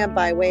 California,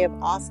 by way of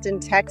Austin,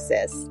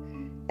 Texas.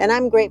 And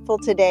I'm grateful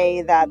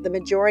today that the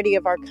majority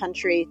of our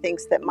country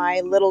thinks that my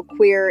little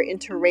queer,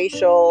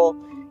 interracial,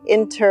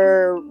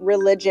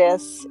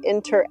 interreligious,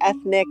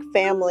 interethnic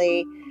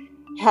family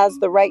has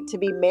the right to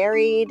be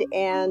married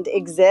and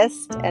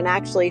exist and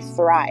actually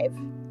thrive.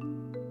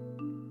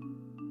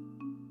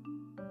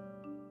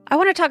 I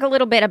want to talk a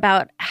little bit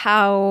about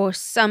how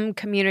some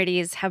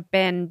communities have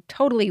been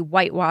totally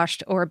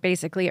whitewashed or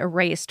basically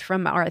erased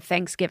from our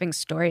Thanksgiving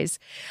stories.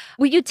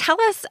 Will you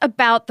tell us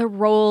about the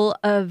role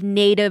of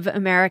Native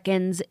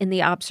Americans in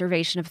the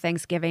observation of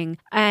Thanksgiving?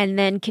 And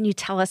then can you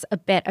tell us a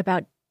bit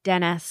about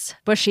Dennis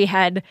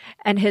Bushyhead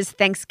and his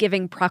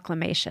Thanksgiving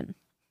proclamation?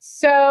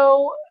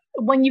 So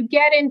when you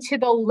get into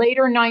the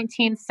later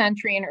 19th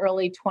century and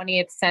early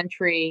 20th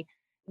century,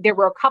 there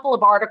were a couple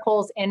of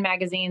articles in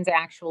magazines,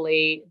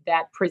 actually,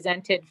 that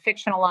presented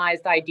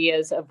fictionalized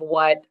ideas of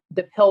what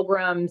the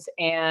Pilgrims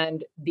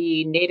and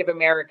the Native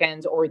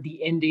Americans, or the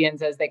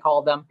Indians, as they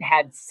called them,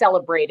 had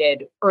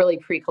celebrated early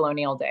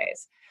pre-colonial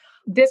days.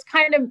 This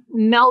kind of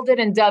melded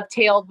and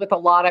dovetailed with a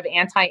lot of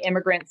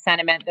anti-immigrant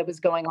sentiment that was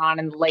going on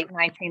in the late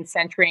 19th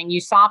century. And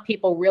you saw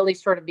people really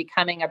sort of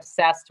becoming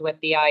obsessed with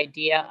the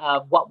idea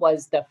of what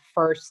was the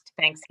first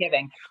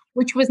Thanksgiving,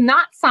 which was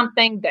not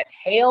something that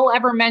Hale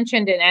ever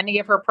mentioned in any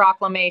of her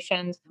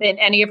proclamations, in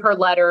any of her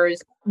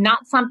letters,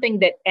 not something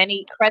that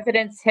any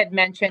presidents had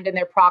mentioned in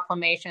their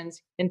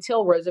proclamations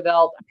until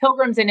Roosevelt.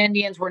 Pilgrims and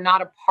Indians were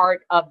not a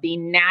part of the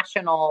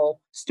national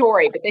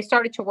story, but they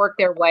started to work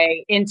their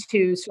way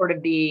into sort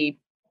of the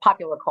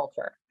popular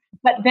culture.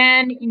 But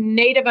then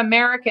Native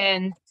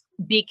Americans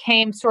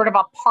became sort of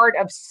a part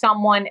of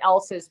someone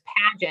else's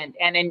pageant,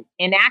 and an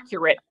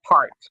inaccurate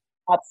part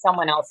of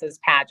someone else's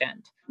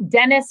pageant.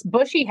 Dennis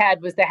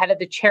Bushyhead was the head of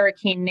the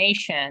Cherokee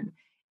Nation.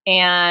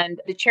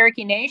 And the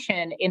Cherokee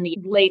Nation in the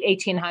late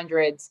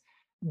 1800s,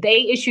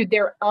 they issued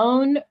their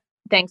own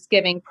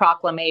Thanksgiving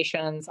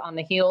proclamations on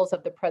the heels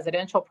of the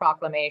presidential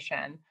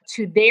proclamation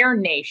to their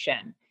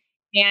nation.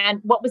 And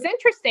what was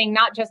interesting,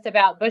 not just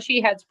about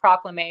Bushyhead's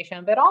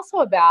proclamation, but also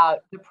about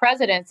the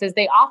presidents, is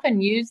they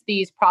often used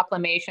these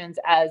proclamations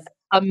as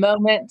a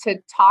moment to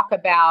talk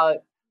about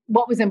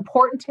what was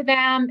important to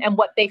them and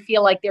what they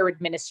feel like their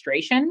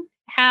administration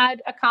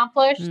had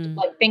accomplished.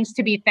 Like things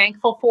to be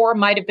thankful for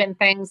might have been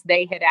things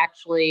they had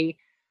actually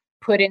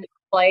put into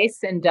place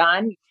and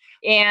done.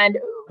 And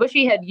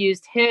Bushyhead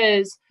used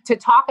his to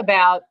talk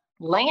about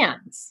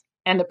lands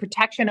and the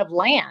protection of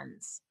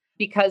lands,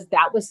 because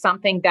that was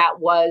something that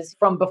was,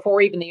 from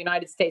before even the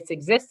United States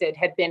existed,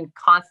 had been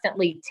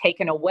constantly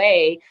taken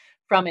away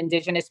from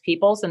indigenous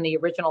peoples and the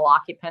original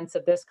occupants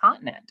of this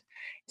continent.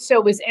 So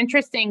it was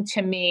interesting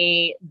to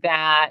me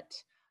that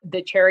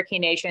the Cherokee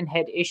Nation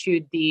had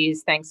issued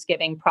these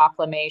Thanksgiving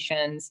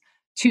proclamations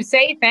to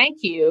say thank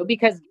you,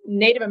 because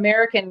Native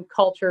American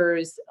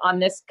cultures on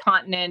this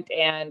continent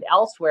and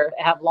elsewhere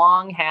have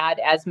long had,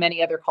 as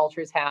many other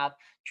cultures have,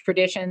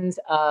 traditions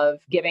of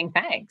giving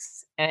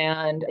thanks.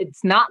 And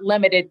it's not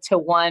limited to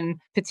one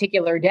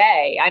particular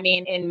day. I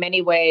mean, in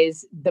many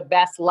ways, the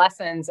best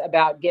lessons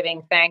about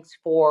giving thanks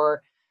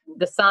for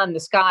the sun, the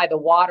sky, the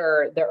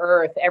water, the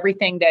earth,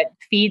 everything that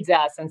feeds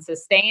us and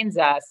sustains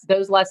us,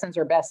 those lessons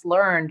are best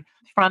learned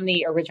from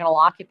the original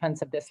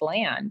occupants of this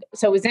land.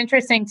 So it was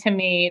interesting to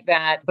me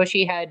that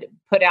Bushyhead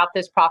put out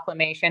this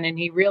proclamation, and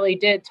he really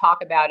did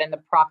talk about in the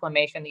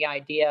proclamation the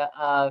idea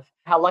of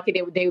how lucky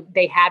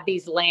they had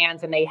these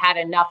lands, and they had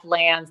enough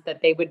lands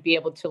that they would be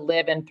able to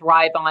live and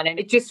thrive on. And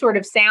it just sort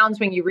of sounds,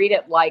 when you read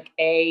it, like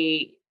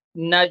a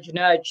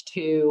nudge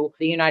to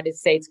the United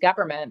States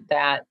government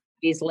that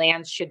these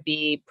lands should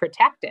be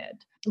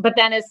protected. But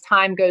then as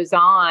time goes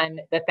on,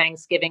 the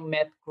Thanksgiving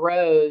myth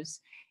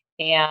grows,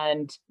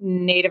 and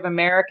Native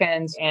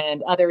Americans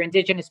and other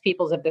indigenous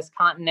peoples of this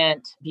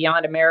continent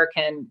beyond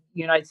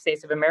United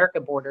States of America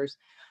borders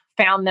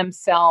found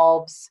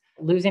themselves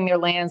losing their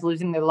lands,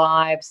 losing their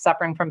lives,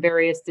 suffering from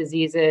various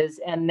diseases,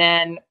 and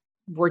then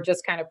were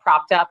just kind of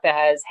propped up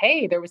as,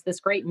 hey, there was this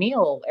great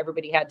meal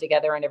everybody had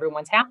together and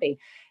everyone's happy.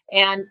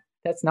 And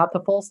that's not the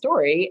full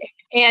story.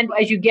 And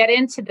as you get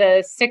into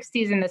the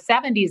 60s and the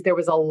 70s, there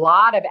was a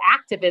lot of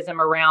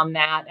activism around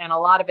that and a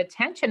lot of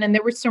attention. And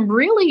there were some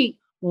really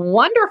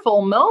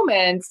wonderful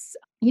moments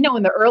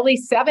in the early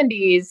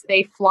 70s,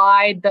 they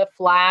flied the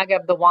flag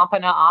of the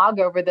Wampanoag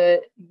over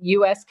the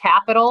U.S.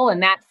 Capitol,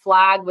 and that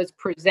flag was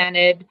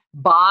presented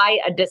by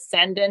a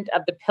descendant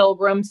of the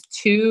Pilgrims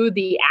to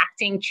the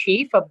acting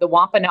chief of the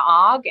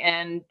Wampanoag.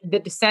 And the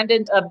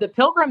descendant of the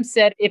Pilgrims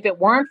said, if it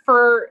weren't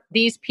for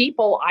these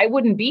people, I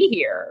wouldn't be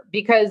here,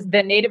 because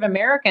the Native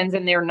Americans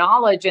and their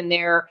knowledge and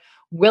their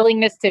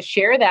willingness to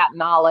share that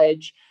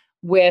knowledge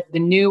with the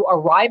new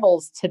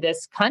arrivals to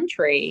this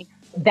country,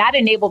 that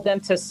enabled them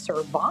to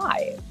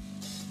survive.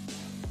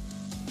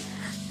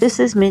 This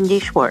is Mindy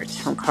Schwartz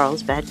from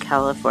Carlsbad,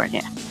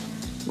 California.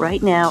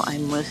 Right now,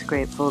 I'm most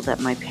grateful that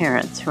my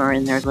parents, who are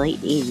in their late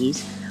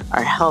 80s,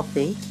 are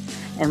healthy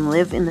and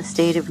live in the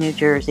state of New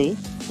Jersey,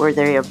 where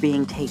they are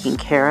being taken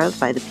care of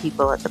by the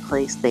people at the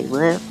place they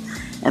live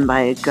and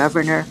by a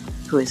governor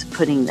who is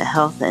putting the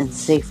health and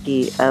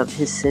safety of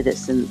his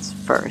citizens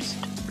first.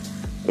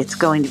 It's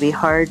going to be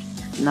hard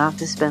not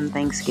to spend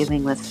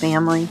Thanksgiving with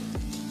family,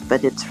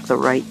 but it's the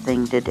right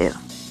thing to do.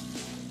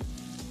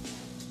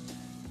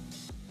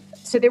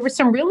 So there were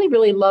some really,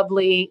 really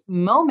lovely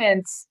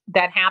moments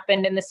that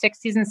happened in the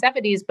 60s and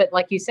 70s. But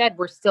like you said,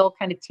 we're still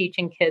kind of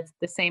teaching kids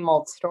the same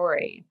old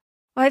story.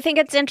 Well, I think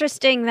it's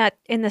interesting that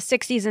in the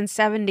 60s and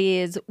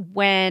 70s,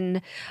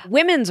 when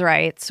women's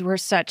rights were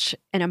such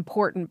an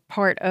important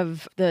part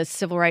of the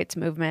civil rights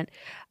movement,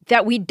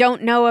 that we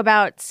don't know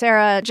about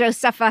Sarah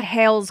Josepha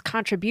Hale's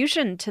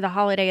contribution to the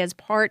holiday as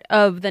part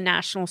of the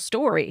national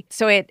story.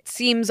 So it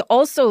seems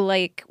also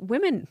like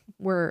women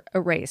were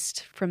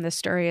erased from this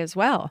story as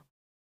well.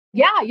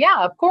 Yeah,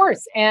 of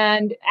course.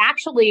 And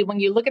actually, when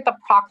you look at the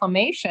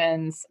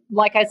proclamations,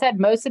 like I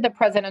said, most of the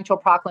presidential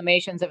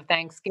proclamations of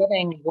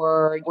Thanksgiving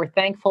we're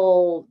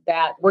thankful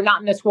that we're not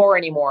in this war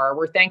anymore.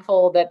 We're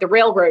thankful that the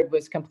railroad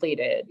was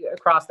completed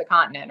across the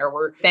continent, or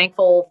we're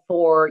thankful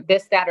for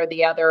this, that, or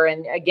the other.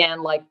 And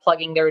again, like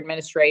plugging their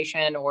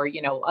administration or,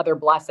 other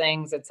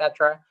blessings, et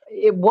cetera.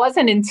 It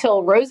wasn't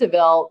until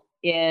Roosevelt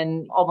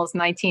in almost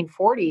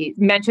 1940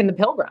 mentioned the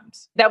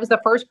Pilgrims. That was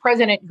the first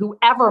president who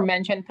ever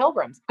mentioned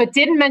Pilgrims, but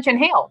didn't mention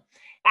Hale.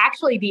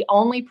 Actually, the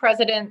only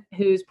president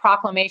whose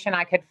proclamation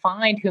I could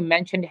find who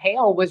mentioned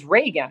Hale was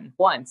Reagan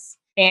once.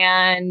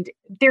 And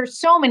there's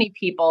so many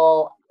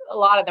people, a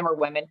lot of them are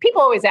women.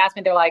 People always ask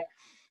me, they're like,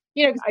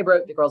 I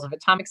wrote The Girls of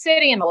Atomic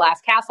City and The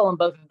Last Castle, and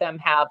both of them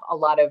have a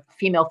lot of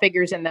female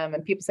figures in them.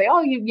 And people say,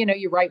 oh,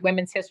 you write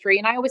women's history.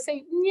 And I always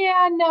say,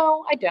 yeah,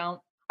 no, I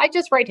don't. I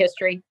just write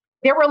history.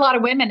 There were a lot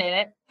of women in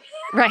it.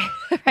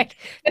 Right.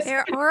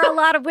 There are a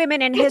lot of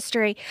women in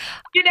history.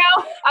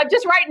 I'm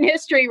just writing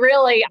history,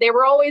 really. They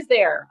were always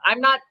there. I'm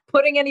not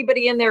putting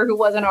anybody in there who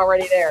wasn't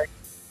already there.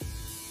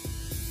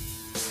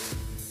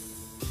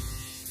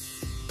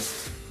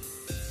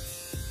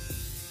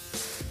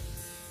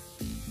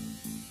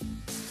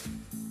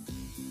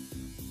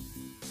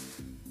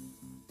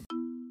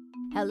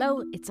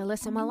 Hello, it's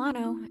Alyssa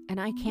Milano, and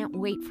I can't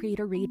wait for you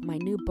to read my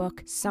new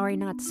book, Sorry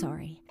Not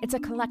Sorry. It's a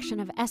collection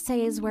of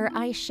essays where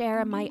I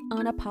share my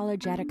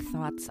unapologetic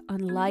thoughts on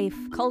life,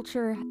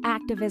 culture,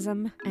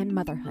 activism, and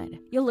motherhood.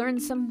 You'll learn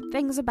some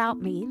things about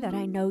me that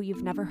I know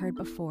you've never heard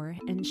before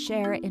and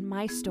share in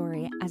my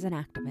story as an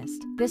activist.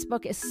 This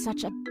book is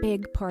such a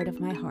big part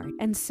of my heart,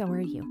 and so are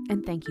you,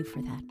 and thank you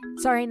for that.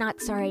 Sorry Not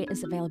Sorry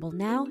is available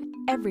now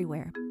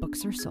everywhere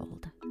books are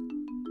sold.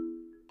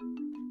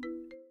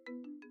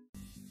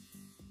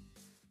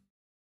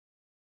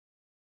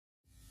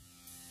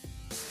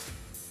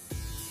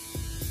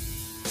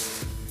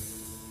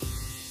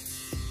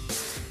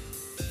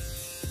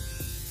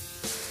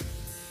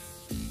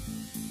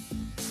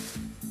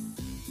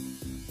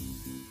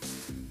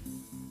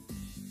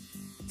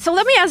 So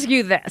let me ask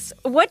you this.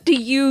 What do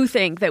you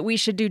think that we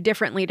should do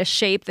differently to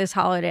shape this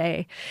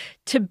holiday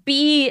to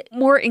be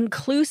more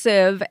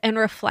inclusive and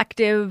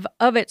reflective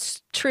of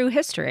its true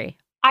history?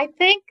 I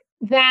think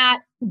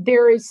that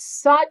there is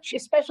such,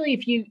 especially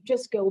if you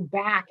just go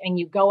back and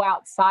you go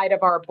outside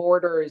of our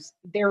borders,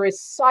 there is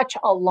such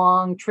a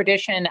long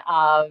tradition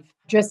of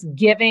just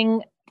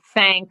giving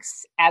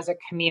thanks as a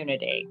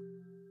community.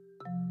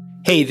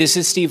 Hey, this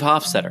is Steve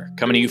Hofstetter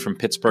coming to you from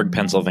Pittsburgh,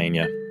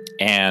 Pennsylvania.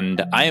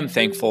 And I am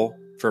thankful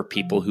for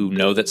people who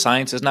know that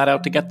science is not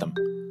out to get them.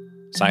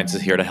 Science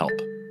is here to help.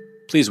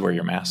 Please wear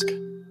your mask.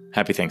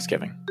 Happy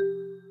Thanksgiving.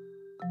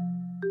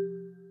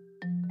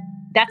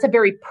 That's a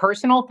very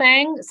personal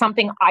thing,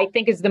 something I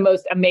think is the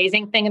most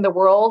amazing thing in the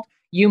world.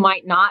 You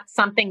might not,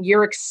 something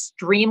you're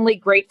extremely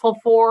grateful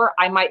for.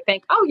 I might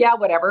think, oh yeah,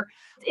 whatever.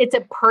 It's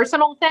a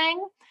personal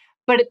thing.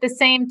 But at the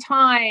same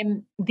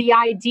time, the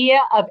idea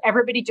of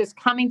everybody just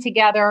coming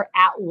together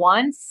at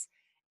once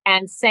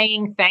and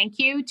saying thank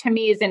you, to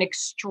me, is an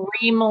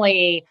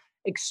extremely,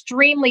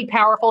 extremely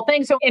powerful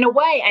thing. So in a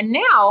way, and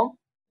now,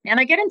 and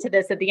I get into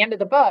this at the end of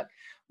the book,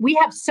 we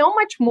have so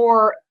much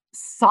more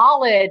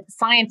solid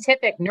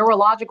scientific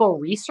neurological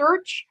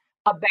research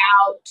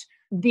about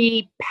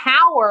the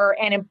power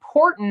and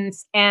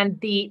importance and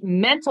the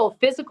mental,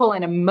 physical,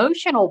 and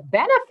emotional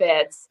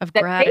benefits of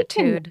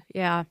gratitude.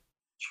 Track,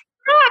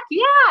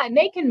 and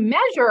they can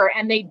measure,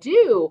 and they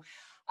do,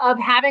 of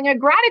having a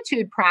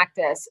gratitude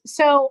practice.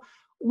 So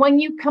when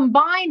you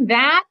combine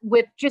that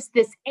with just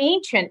this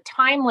ancient,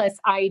 timeless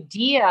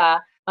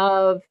idea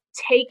of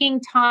taking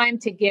time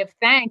to give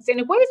thanks, in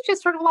a way, it's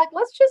just sort of like,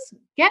 let's just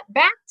get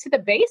back to the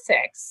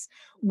basics.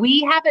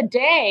 We have a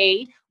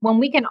day when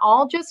we can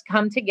all just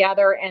come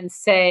together and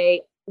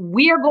say,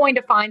 we are going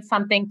to find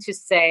something to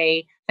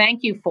say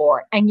thank you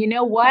for. And you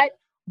know what?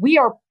 We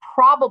are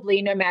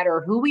probably, no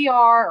matter who we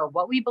are or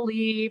what we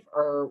believe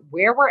or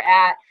where we're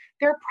at,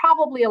 there are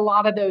probably a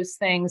lot of those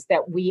things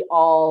that we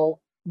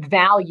all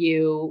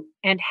value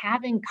and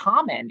have in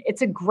common.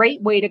 It's a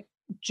great way to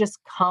just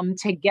come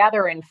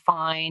together and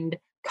find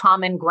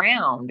common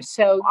ground.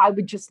 So I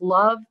would just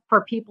love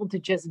for people to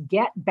just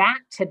get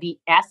back to the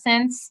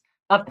essence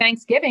of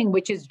Thanksgiving,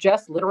 which is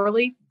just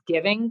literally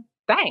giving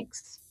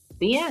thanks.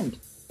 The end.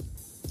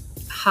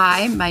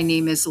 Hi, my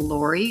name is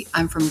Lori.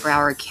 I'm from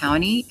Broward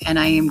County, and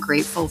I am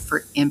grateful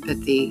for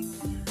empathy.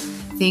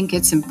 I think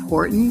it's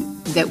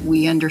important that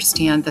we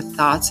understand the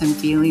thoughts and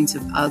feelings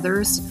of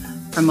others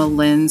from a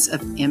lens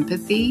of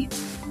empathy.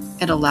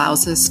 It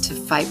allows us to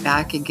fight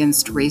back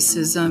against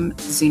racism,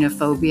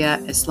 xenophobia,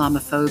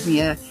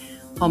 Islamophobia,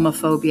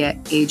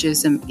 homophobia,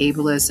 ageism,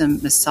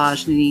 ableism,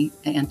 misogyny,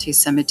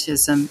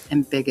 anti-Semitism,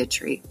 and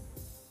bigotry.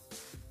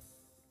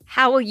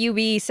 How will you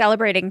be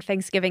celebrating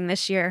Thanksgiving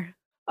this year?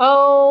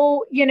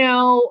 Oh,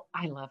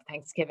 I love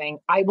Thanksgiving.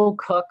 I will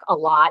cook a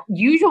lot.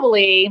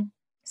 Usually,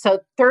 so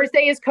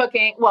Thursday is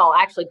cooking. Well,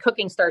 actually,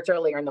 cooking starts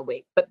earlier in the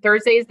week, but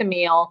Thursday is the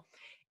meal.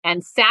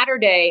 And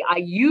Saturday, I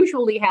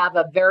usually have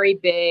a very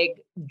big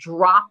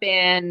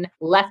drop-in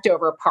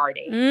leftover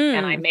party.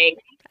 And I make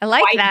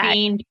white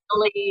bean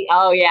chili.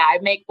 Oh, yeah. I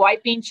make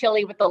white bean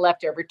chili with the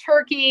leftover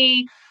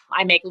turkey.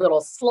 I make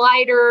little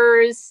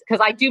sliders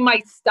because I do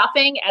my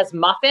stuffing as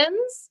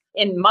muffins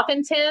in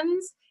muffin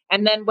tins.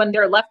 And then when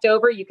they're left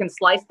over, you can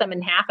slice them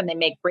in half and they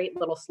make great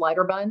little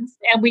slider buns.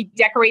 And we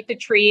decorate the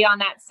tree on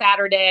that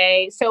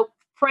Saturday. So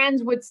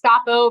friends would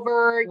stop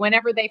over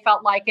whenever they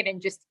felt like it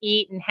and just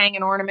eat and hang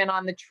an ornament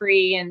on the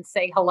tree and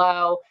say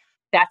hello.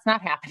 That's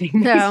not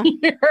happening this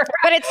year.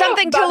 But it's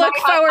something to look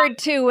forward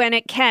to when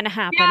it can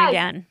happen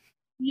again.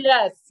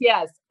 Yes.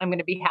 I'm going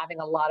to be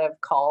having a lot of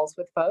calls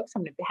with folks.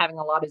 I'm going to be having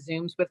a lot of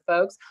Zooms with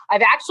folks.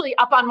 I've actually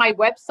up on my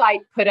website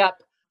put up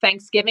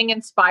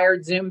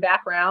Thanksgiving-inspired Zoom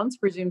backgrounds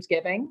for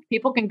Zoomsgiving.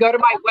 People can go to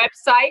my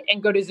website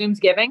and go to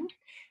Zoomsgiving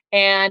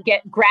and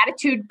get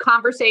gratitude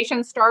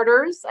conversation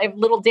starters. I have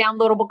little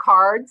downloadable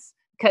cards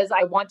because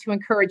I want to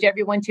encourage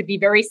everyone to be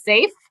very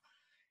safe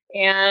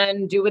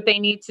and do what they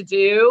need to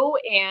do.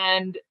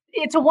 And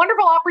it's a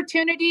wonderful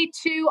opportunity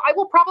I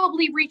will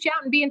probably reach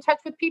out and be in touch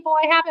with people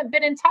I haven't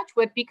been in touch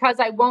with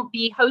because I won't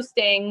be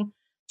hosting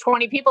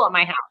 20 people at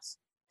my house.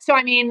 So,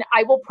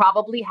 I will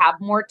probably have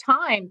more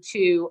time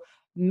to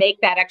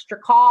make that extra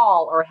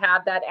call or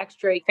have that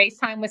extra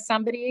FaceTime with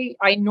somebody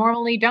I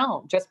normally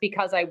don't, just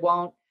because I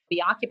won't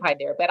be occupied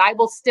there. But I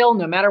will still,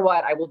 no matter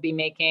what, I will be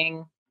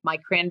making my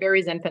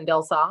cranberry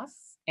Zinfandel sauce,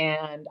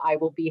 and I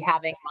will be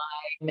having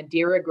my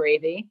Madeira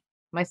gravy,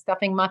 my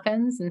stuffing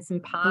muffins, and some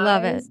pies.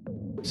 Love it.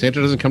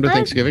 Santa doesn't come to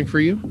Thanksgiving for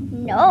you?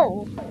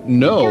 No.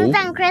 No? He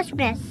comes on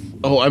Christmas.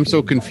 Oh, I'm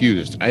so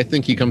confused. I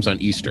think he comes on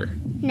Easter.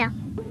 No.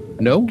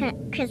 No?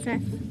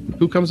 Christmas.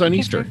 Who comes on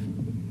Easter?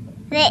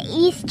 The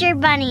Easter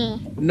Bunny.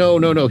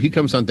 No. He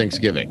comes on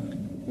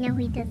Thanksgiving. No,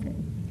 he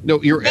doesn't. No,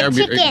 The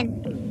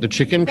chicken. The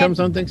chicken comes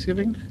on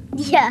Thanksgiving?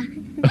 Yeah.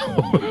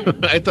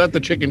 I thought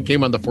the chicken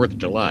came on the 4th of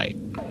July.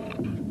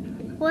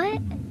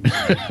 What?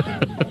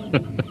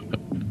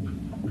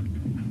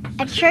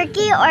 A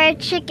turkey or a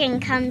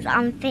chicken comes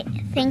on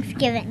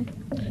Thanksgiving.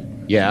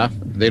 Yeah,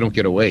 they don't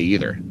get away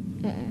either.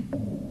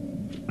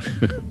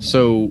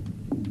 So,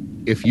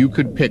 if you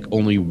could pick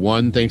only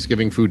one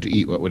Thanksgiving food to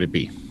eat, what would it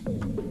be?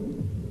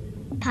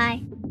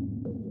 Pie.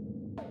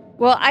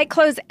 Well, I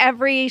close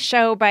every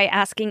show by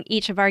asking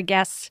each of our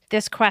guests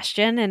this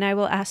question, and I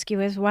will ask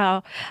you as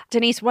well.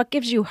 Denise, what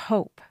gives you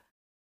hope?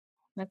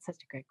 That's such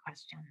a great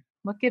question.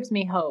 What gives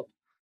me hope?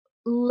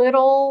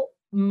 Little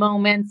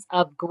moments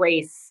of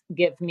grace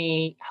give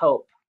me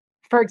hope.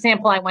 For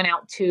example, I went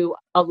out to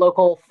a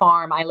local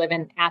farm. I live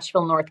in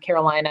Asheville, North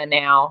Carolina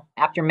now,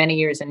 after many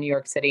years in New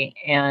York City,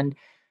 and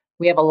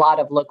we have a lot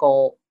of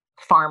local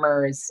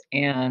farmers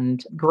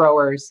and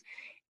growers.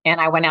 And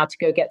I went out to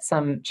go get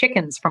some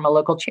chickens from a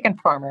local chicken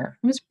farmer.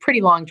 It was a pretty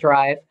long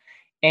drive.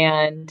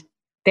 And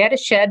they had a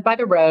shed by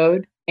the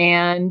road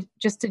and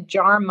just a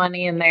jar of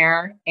money in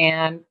there.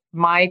 And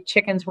my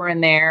chickens were in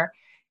there.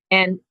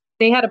 And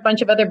they had a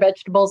bunch of other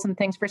vegetables and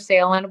things for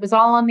sale. And it was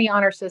all on the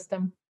honor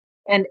system.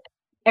 And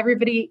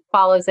everybody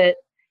follows it.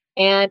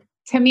 And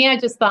to me, I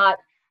just thought,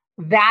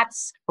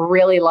 that's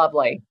really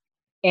lovely.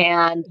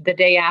 And the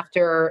day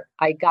after,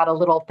 I got a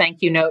little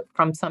thank you note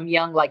from some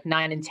young,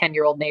 9 and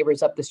 10-year-old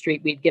neighbors up the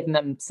street. We'd given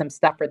them some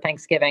stuff for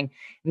Thanksgiving,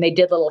 and they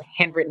did little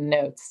handwritten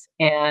notes.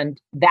 And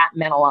that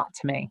meant a lot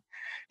to me.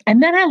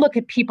 And then I look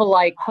at people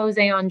like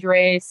Jose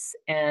Andres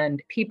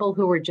and people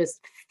who are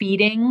just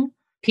feeding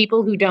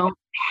people who don't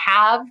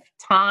have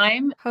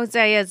time.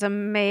 Jose is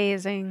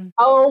amazing.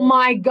 Oh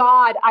my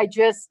God.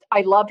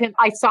 I love him.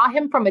 I saw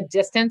him from a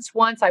distance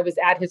once. I was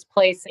at his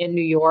place in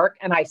New York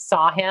and I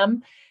saw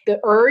him. The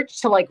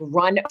urge to like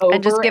run over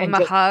and just give him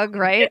a hug,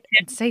 right?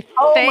 And say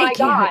oh thank my you.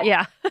 God.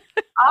 Yeah.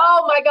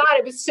 Oh my God.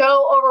 It was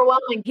so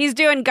overwhelming. He's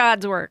doing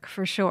God's work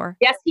for sure.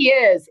 Yes, he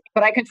is.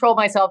 But I controlled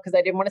myself because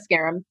I didn't want to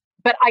scare him.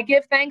 But I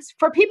give thanks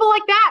for people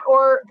like that,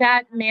 or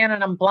that man,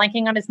 and I'm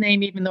blanking on his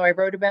name, even though I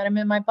wrote about him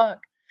in my book,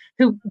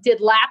 who did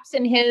laps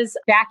in his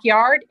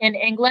backyard in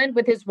England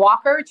with his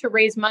walker to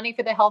raise money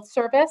for the health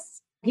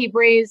service. He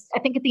raised, I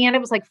think at the end, it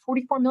was like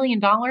 $44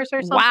 million or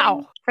something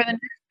for the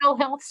National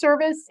Health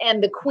Service.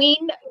 And the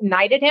Queen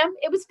knighted him.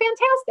 It was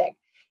fantastic.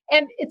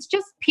 And it's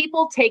just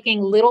people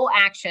taking little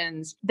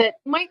actions that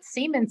might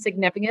seem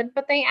insignificant,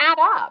 but they add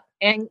up.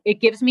 And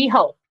it gives me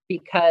hope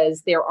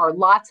because there are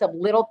lots of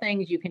little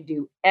things you can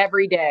do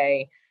every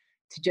day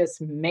to just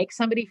make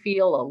somebody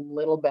feel a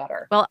little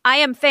better. Well, I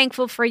am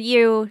thankful for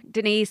you,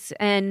 Denise,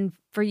 and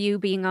for you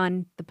being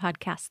on the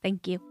podcast.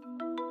 Thank you.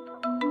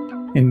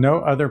 In no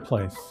other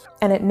place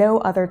and at no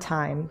other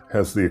time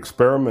has the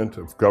experiment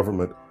of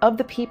government of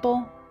the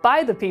people,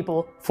 by the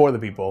people, for the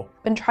people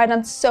been tried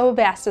on so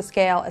vast a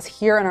scale as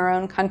here in our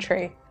own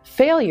country.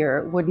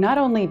 Failure would not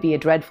only be a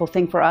dreadful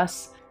thing for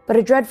us, but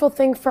a dreadful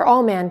thing for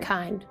all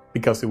mankind.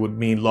 Because it would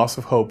mean loss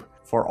of hope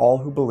for all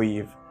who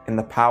believe in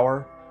the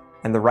power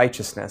and the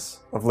righteousness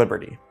of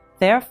liberty.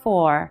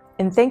 Therefore,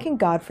 in thanking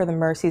God for the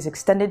mercies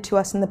extended to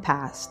us in the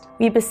past,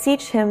 we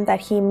beseech him that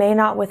he may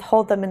not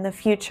withhold them in the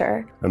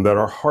future, and that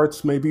our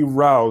hearts may be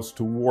roused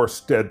to war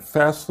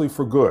steadfastly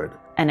for good,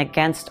 and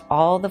against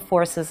all the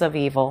forces of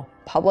evil,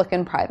 public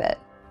and private.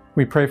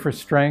 We pray for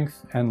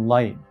strength and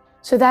light,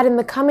 so that in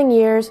the coming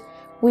years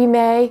we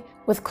may,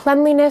 with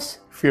cleanliness,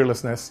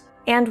 fearlessness,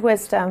 and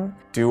wisdom,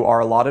 do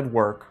our allotted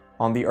work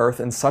on the earth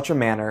in such a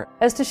manner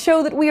as to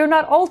show that we are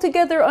not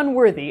altogether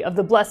unworthy of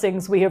the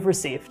blessings we have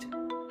received.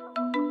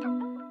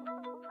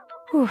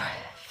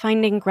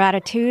 Finding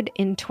gratitude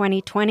in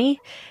 2020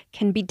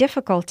 can be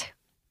difficult.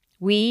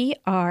 We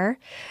are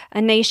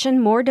a nation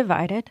more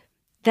divided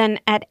than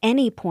at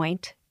any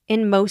point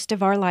in most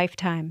of our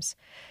lifetimes.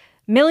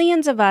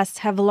 Millions of us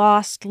have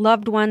lost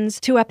loved ones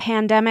to a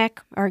pandemic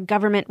our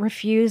government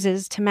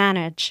refuses to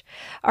manage.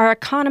 Our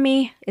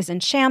economy is in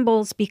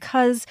shambles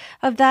because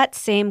of that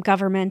same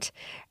government,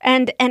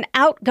 and an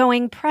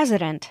outgoing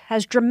president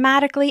has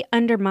dramatically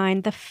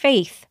undermined the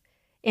faith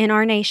in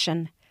our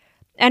nation.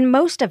 And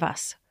most of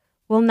us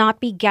will not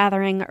be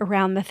gathering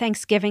around the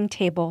Thanksgiving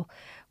table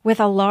with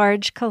a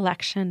large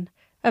collection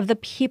of the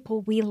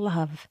people we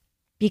love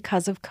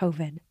because of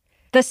COVID.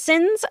 The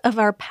sins of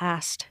our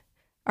past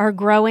are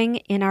growing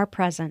in our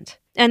present,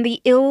 and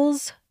the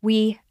ills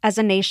we as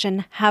a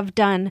nation have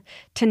done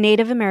to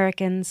Native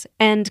Americans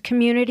and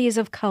communities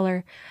of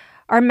color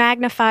are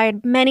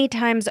magnified many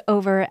times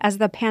over as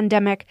the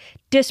pandemic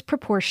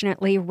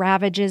disproportionately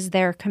ravages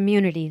their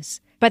communities.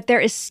 But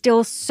there is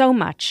still so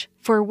much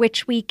for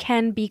which we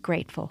can be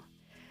grateful.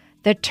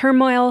 The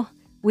turmoil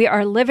we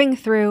are living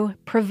through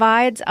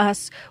provides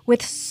us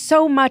with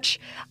so much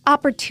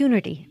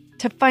opportunity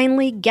to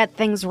finally get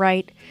things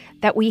right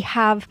that we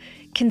have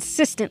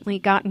consistently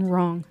gotten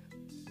wrong.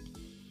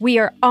 We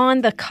are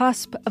on the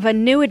cusp of a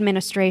new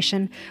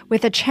administration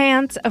with a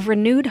chance of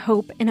renewed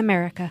hope in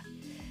America.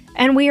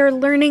 And we are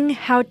learning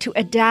how to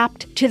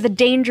adapt to the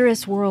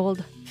dangerous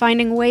world,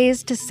 finding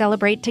ways to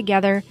celebrate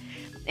together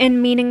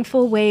in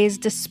meaningful ways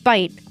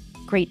despite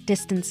great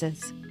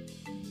distances.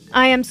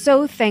 I am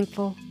so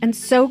thankful and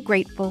so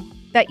grateful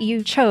that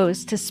you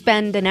chose to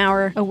spend an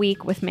hour a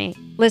week with me,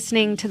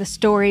 listening to the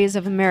stories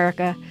of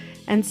America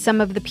and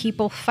some of the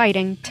people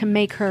fighting to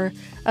make her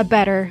a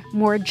better,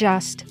 more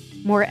just,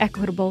 more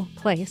equitable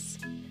place.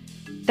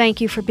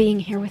 Thank you for being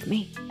here with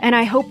me, and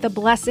I hope the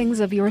blessings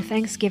of your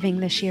Thanksgiving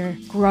this year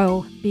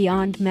grow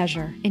beyond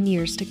measure in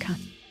years to come.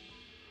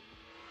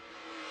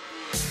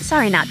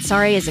 Sorry Not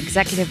Sorry is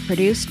executive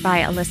produced by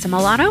Alyssa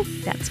Milano,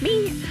 that's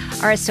me.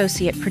 Our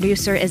associate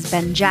producer is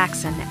Ben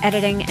Jackson,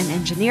 editing and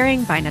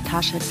engineering by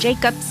Natasha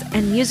Jacobs,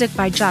 and music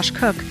by Josh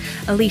Cook,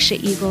 Alicia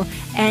Eagle,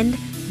 and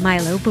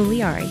Milo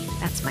Bugliari,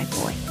 that's my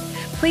boy.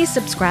 Please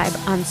subscribe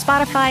on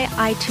Spotify,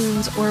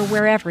 iTunes, or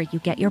wherever you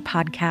get your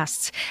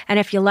podcasts. And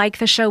if you like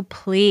the show,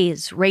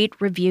 please rate,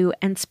 review,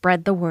 and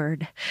spread the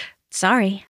word. Sorry.